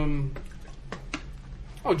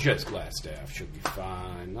 Just Glassstaff should be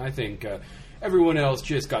fine. I think everyone else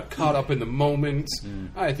just got caught up in the moment.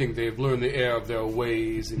 I think they've learned the error of their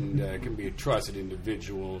ways and can be trusted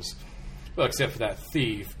individuals. Well, except for that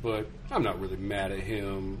thief, but I'm not really mad at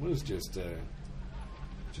him. It was just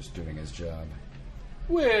doing his job.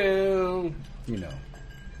 Well, you know,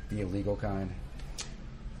 the illegal kind.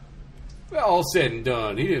 Well, all said and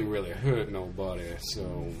done, he didn't really hurt nobody,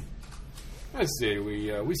 so I'd say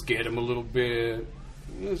we scared him a little bit.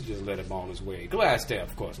 Let's just let him on his way. Glassstaff,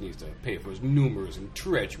 of course, needs to pay for his numerous and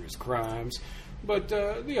treacherous crimes, but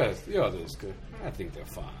the others, I think they're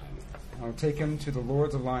fine. I'll take him to the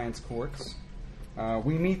Lord's Alliance courts.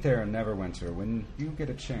 We meet there in Neverwinter. When you get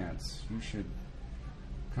a chance, you should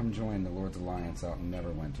come join the Lord's Alliance out in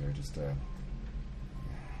Neverwinter, just to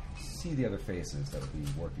see the other faces that will be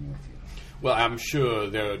working with you. Well, I'm sure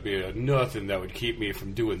there would be nothing that would keep me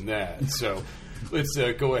from doing that, so let's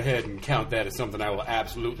go ahead and count that as something I will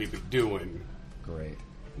absolutely be doing. Great.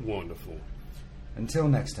 Wonderful. Until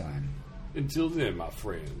next time. Until then, my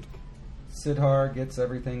friend. Sidhar gets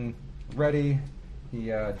everything ready.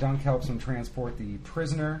 Dunk helps him transport the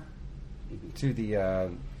prisoner to the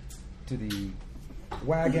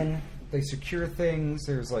wagon. They secure things.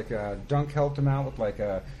 There's Dunk helped him out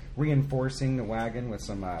with reinforcing the wagon with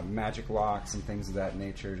some magic locks and things of that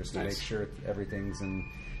nature, just to make sure everything's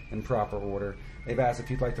in proper order. They've asked if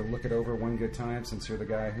you'd like to look it over one good time, since you're the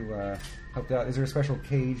guy who helped out. Is there a special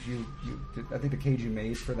cage I think the cage you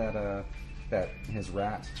made for that his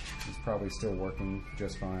rat is probably still working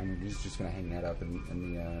just fine. He's just going to hang that up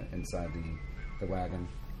in the inside the wagon.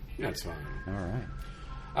 That's fine. All right.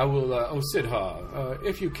 I will. Sidhar,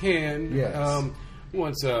 if you can, yes.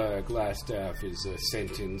 Once Glassstaff is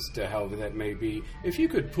sentenced, however that may be, if you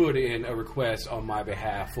could put in a request on my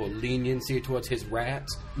behalf for leniency towards his rat,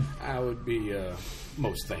 I would be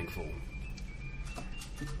most thankful.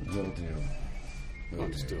 Will do.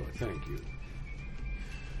 Understood. Thank you.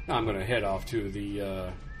 Now I'm going to head off to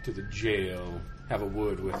the jail, have a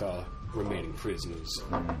word with our remaining prisoners.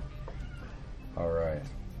 All right.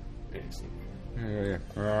 Excellent.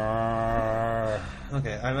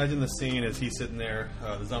 Okay, I imagine the scene as he's sitting there,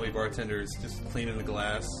 the zombie bartender's just cleaning the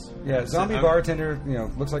glass. Yeah, zombie bartender,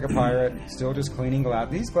 looks like a pirate, still just cleaning glass.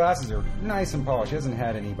 These glasses are nice and polished. He hasn't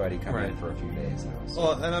had anybody come in for a few days now. So.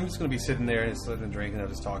 Well, and I'm just going to be sitting there and sitting and drinking. I'll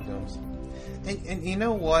just talk to him. And you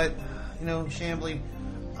know what? Shambly,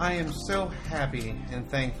 I am so happy and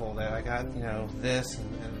thankful that I got, this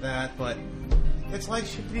and that, but it's like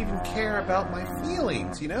she didn't even care about my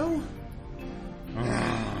feelings, I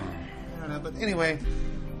don't know, but anyway,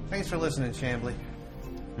 thanks for listening, Shambly.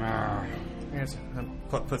 Here's,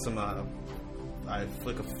 put some, I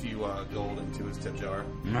flick a few gold into his tip jar.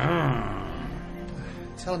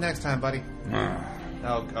 Till next time, buddy.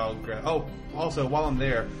 I'll grab. Oh, also, while I'm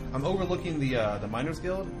there, I'm overlooking the Miners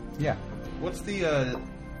Guild. Yeah. What's the,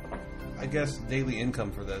 I guess, daily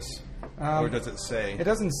income for this? Or does it say? It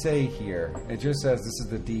doesn't say here. It just says this is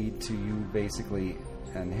the deed to you, basically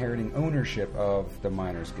inheriting ownership of the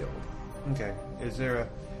Miners Guild. Okay. Is there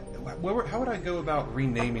how would I go about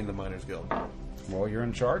renaming the Miners Guild? Well, you're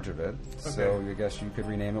in charge of it, so I guess you could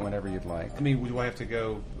rename it whenever you'd like. I mean, do I have to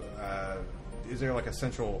go? Is there a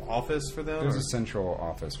central office for them? There's a central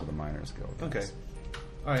office for the Miners Guild. Okay. Yes.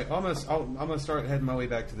 All right. I'm gonna start heading my way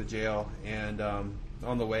back to the jail, and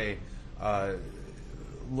on the way,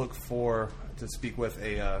 look to speak with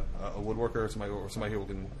a woodworker or somebody who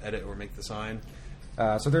can edit or make the sign.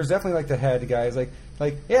 So there's definitely the head guys,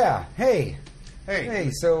 yeah, hey,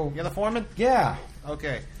 so You're the foreman? yeah,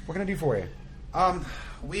 Okay. what can I do for you?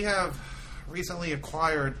 We have recently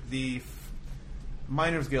acquired the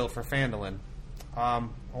Miners Guild for Phandalin. I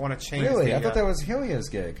want to change. Really? I thought that was Helia's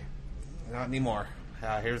gig. Not anymore.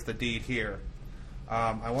 Here's the deed here.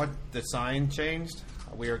 I want the sign changed.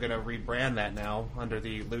 We are going to rebrand that now under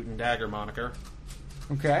the Loot and Dagger moniker.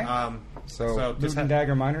 Okay. So Loot and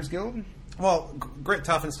Dagger Miners Guild? Well, Grit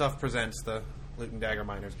Tough and Stuff presents the Loot and Dagger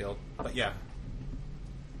Miners Guild. But yeah.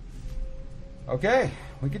 Okay,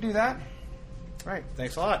 we could do that. All right.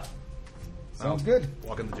 Thanks a lot. Sounds good.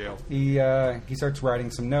 Walk in the jail. He starts writing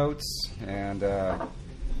some notes, and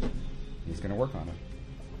he's going to work on it.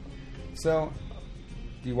 So,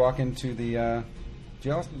 do you walk into the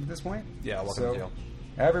jail at this point? Yeah, welcome to jail.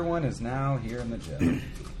 Everyone is now here in the jail.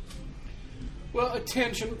 Well,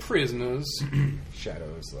 attention, prisoners.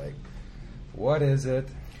 Shadow's like, what is it?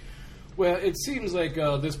 Well, it seems like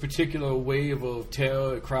this particular wave of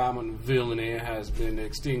terror, crime, and villainy has been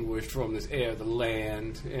extinguished from this air of the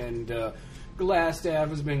land, and Glassstaff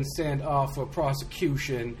has been sent off for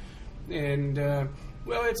prosecution, and,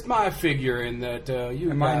 well, it's my figure in that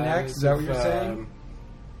you Am guys... I next? Is that what you're saying?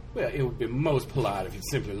 Well, it would be most polite if you'd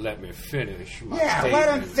simply let me finish my Yeah, statement.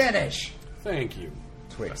 let him finish. Thank you.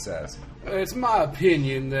 Twix says. It's my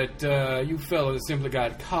opinion that you fellas simply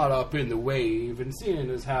got caught up in the wave, and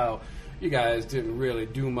seeing as how you guys didn't really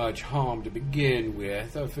do much harm to begin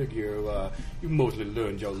with, I figure you mostly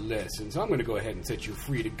learned your lesson. So I'm going to go ahead and set you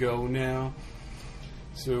free to go now.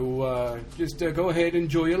 So just go ahead and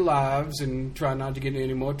enjoy your lives and try not to get in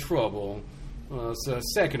any more trouble. So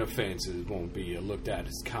second offenses won't be looked at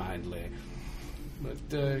as kindly. But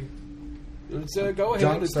let's go ahead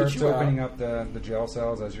Dunk and starts get you opening out. up the jail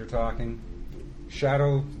cells as you're talking.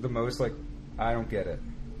 Shadow the most like, I don't get it.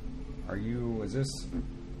 Is this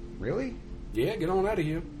really? Yeah, get on out of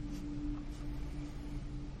here.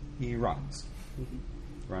 He runs.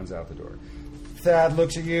 Runs out the door. Thad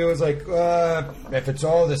looks at you, is like, if it's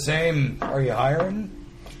all the same, are you hiring?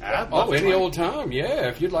 Oh, any old time, yeah.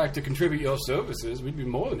 If you'd like to contribute your services, we'd be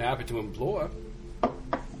more than happy to employ.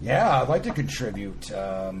 Yeah, I'd like to contribute.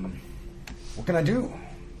 What can I do?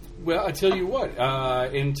 Well, I tell you what,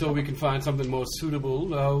 until we can find something more suitable,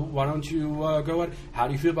 why don't you go on? How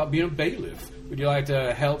do you feel about being a bailiff? Would you like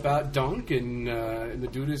to help out Dunk in the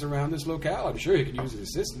duties around this locale? I'm sure he could use his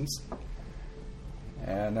assistance.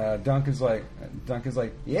 And Dunk is like,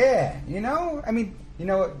 yeah,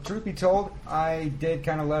 truth be told, I did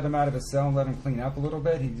kind of let him out of his cell and let him clean up a little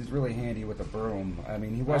bit. He's really handy with a broom. I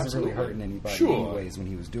mean, he wasn't Absolutely. really hurting anybody Sure. anyways when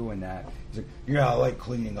he was doing that. He's like, Yeah, I like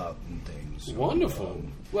cleaning up and things. So, Wonderful.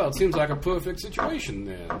 Well, it seems like a perfect situation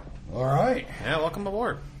then. All right. Yeah, welcome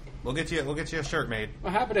aboard. We'll get you a shirt made.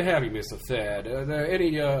 Well, happy to have you, Mr. Thad. Are there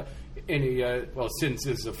any, well, since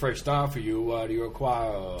it's a fresh start for you, do you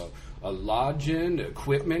require a lodging,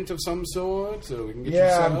 equipment of some sort, so we can get you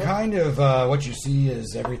Yeah, set I'm up? kind of, what you see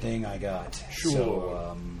is everything I got. Sure.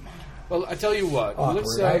 So, Well, I tell you what. awkward.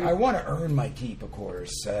 Let's. I want to earn my keep, of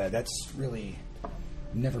course. That's really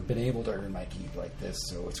never been able to earn my keep like this,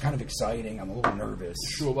 so it's kind of exciting. I'm a little nervous.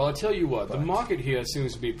 Sure. Well, I tell you what. The But- market here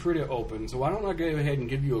seems to be pretty open. So why don't I go ahead and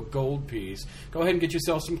give you a gold piece? Go ahead and get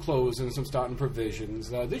yourself some clothes and some starting provisions.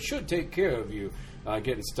 This should take care of you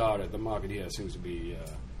getting started. The market here seems to be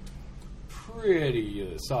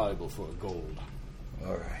pretty soluble for gold.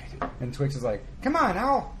 All right. and Twix is like, Come on,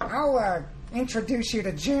 I'll introduce you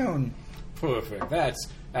to June. Perfect. That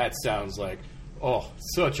sounds like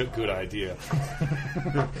such a good idea.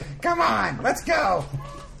 Come on, let's go.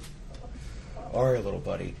 all right, little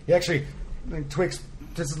buddy. He actually, Twix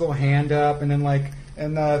puts his little hand up, and then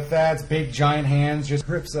Thad's big giant hands just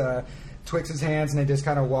grips Twix's hands, and they just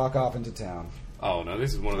kind of walk off into town. Oh no,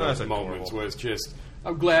 this is one of those That's moments adorable. where it's just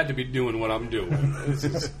I'm glad to be doing what I'm doing.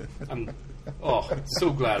 I'm so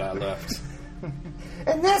glad I left.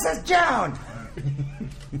 And this is Joan.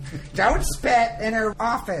 Don't spit in her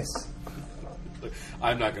office.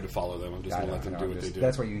 I'm not going to follow them. I'm just going to let them do what they do.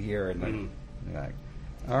 That's what you hear, and you're like,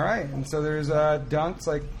 all right. And so there's Dunk's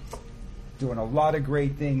like doing a lot of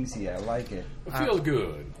great things here. I like it. It feels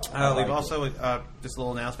good. We've also, just a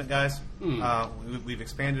little announcement, guys. We've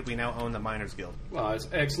expanded. We now own the Miners Guild. Well, it's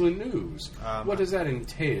excellent news. What does that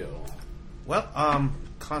entail? Well,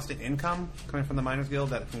 constant income coming from the Miners Guild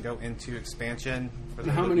that can go into expansion. For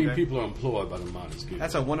And how many people are employed by the Miners Guild?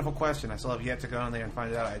 That's a wonderful question. I still have yet to go in there and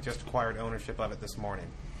find it out. I just acquired ownership of it this morning.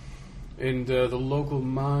 And the local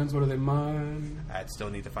mines, what do they mine? I'd still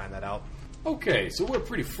need to find that out. Okay, so we're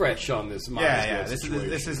pretty fresh on this Miners Guild situation.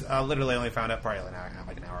 This is literally only found out probably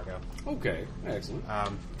like an hour ago. Okay, excellent.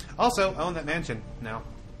 Also, own that mansion now.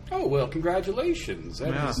 Oh, well, congratulations. That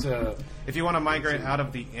Yeah. is, If you want to migrate out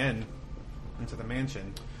of the inn into the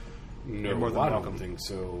mansion, no, more than I welcome. don't think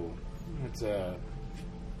so. That's,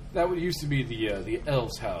 that would used to be the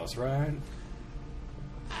elf's house, right?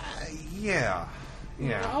 yeah.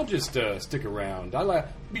 I'll just stick around. I like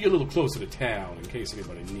be a little closer to town in case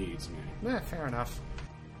anybody needs me. Yeah, fair enough.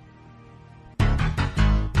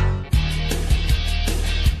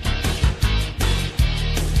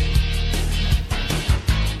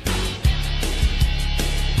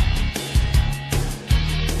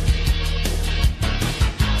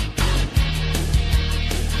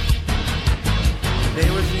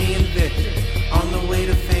 There was me and Victor on the way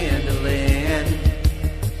to Fandaland.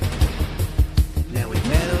 Now we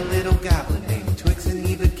met a little goblin named Twix, and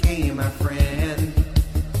he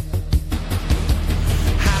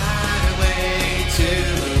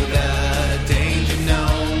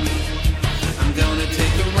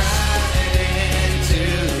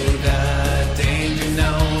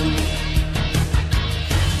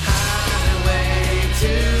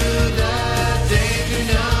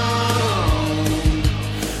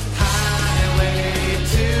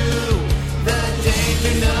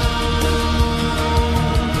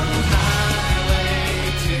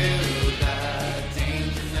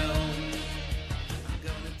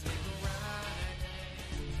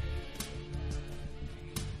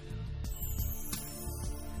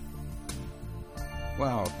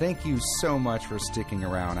thank you so much for sticking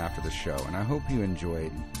around after the show, and I hope you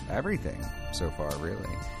enjoyed everything so far, really.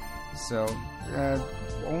 So,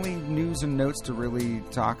 only news and notes to really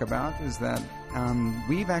talk about is that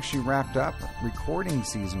we've actually wrapped up recording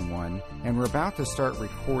Season 1, and we're about to start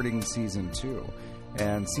recording Season 2.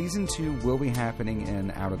 And Season 2 will be happening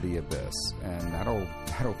in Out of the Abyss, and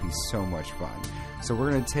that'll be so much fun. So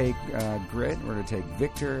we're going to take Grit, we're going to take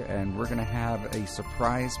Victor, and we're going to have a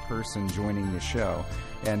surprise person joining the show.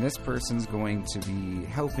 And this person's going to be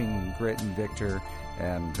helping Grit and Victor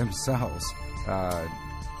and themselves,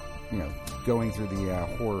 going through the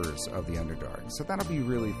horrors of the Underdark. So that'll be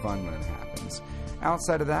really fun when it happens.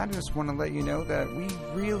 Outside of that, I just want to let you know that we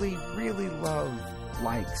really, really love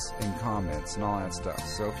likes and comments and all that stuff.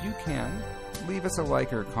 So if you can, leave us a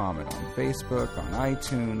like or a comment on Facebook, on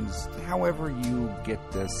iTunes, however you get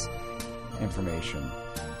this information.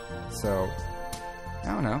 So,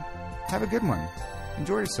 I don't know. Have a good one.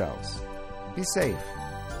 Enjoy yourselves. Be safe.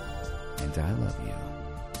 And I love you.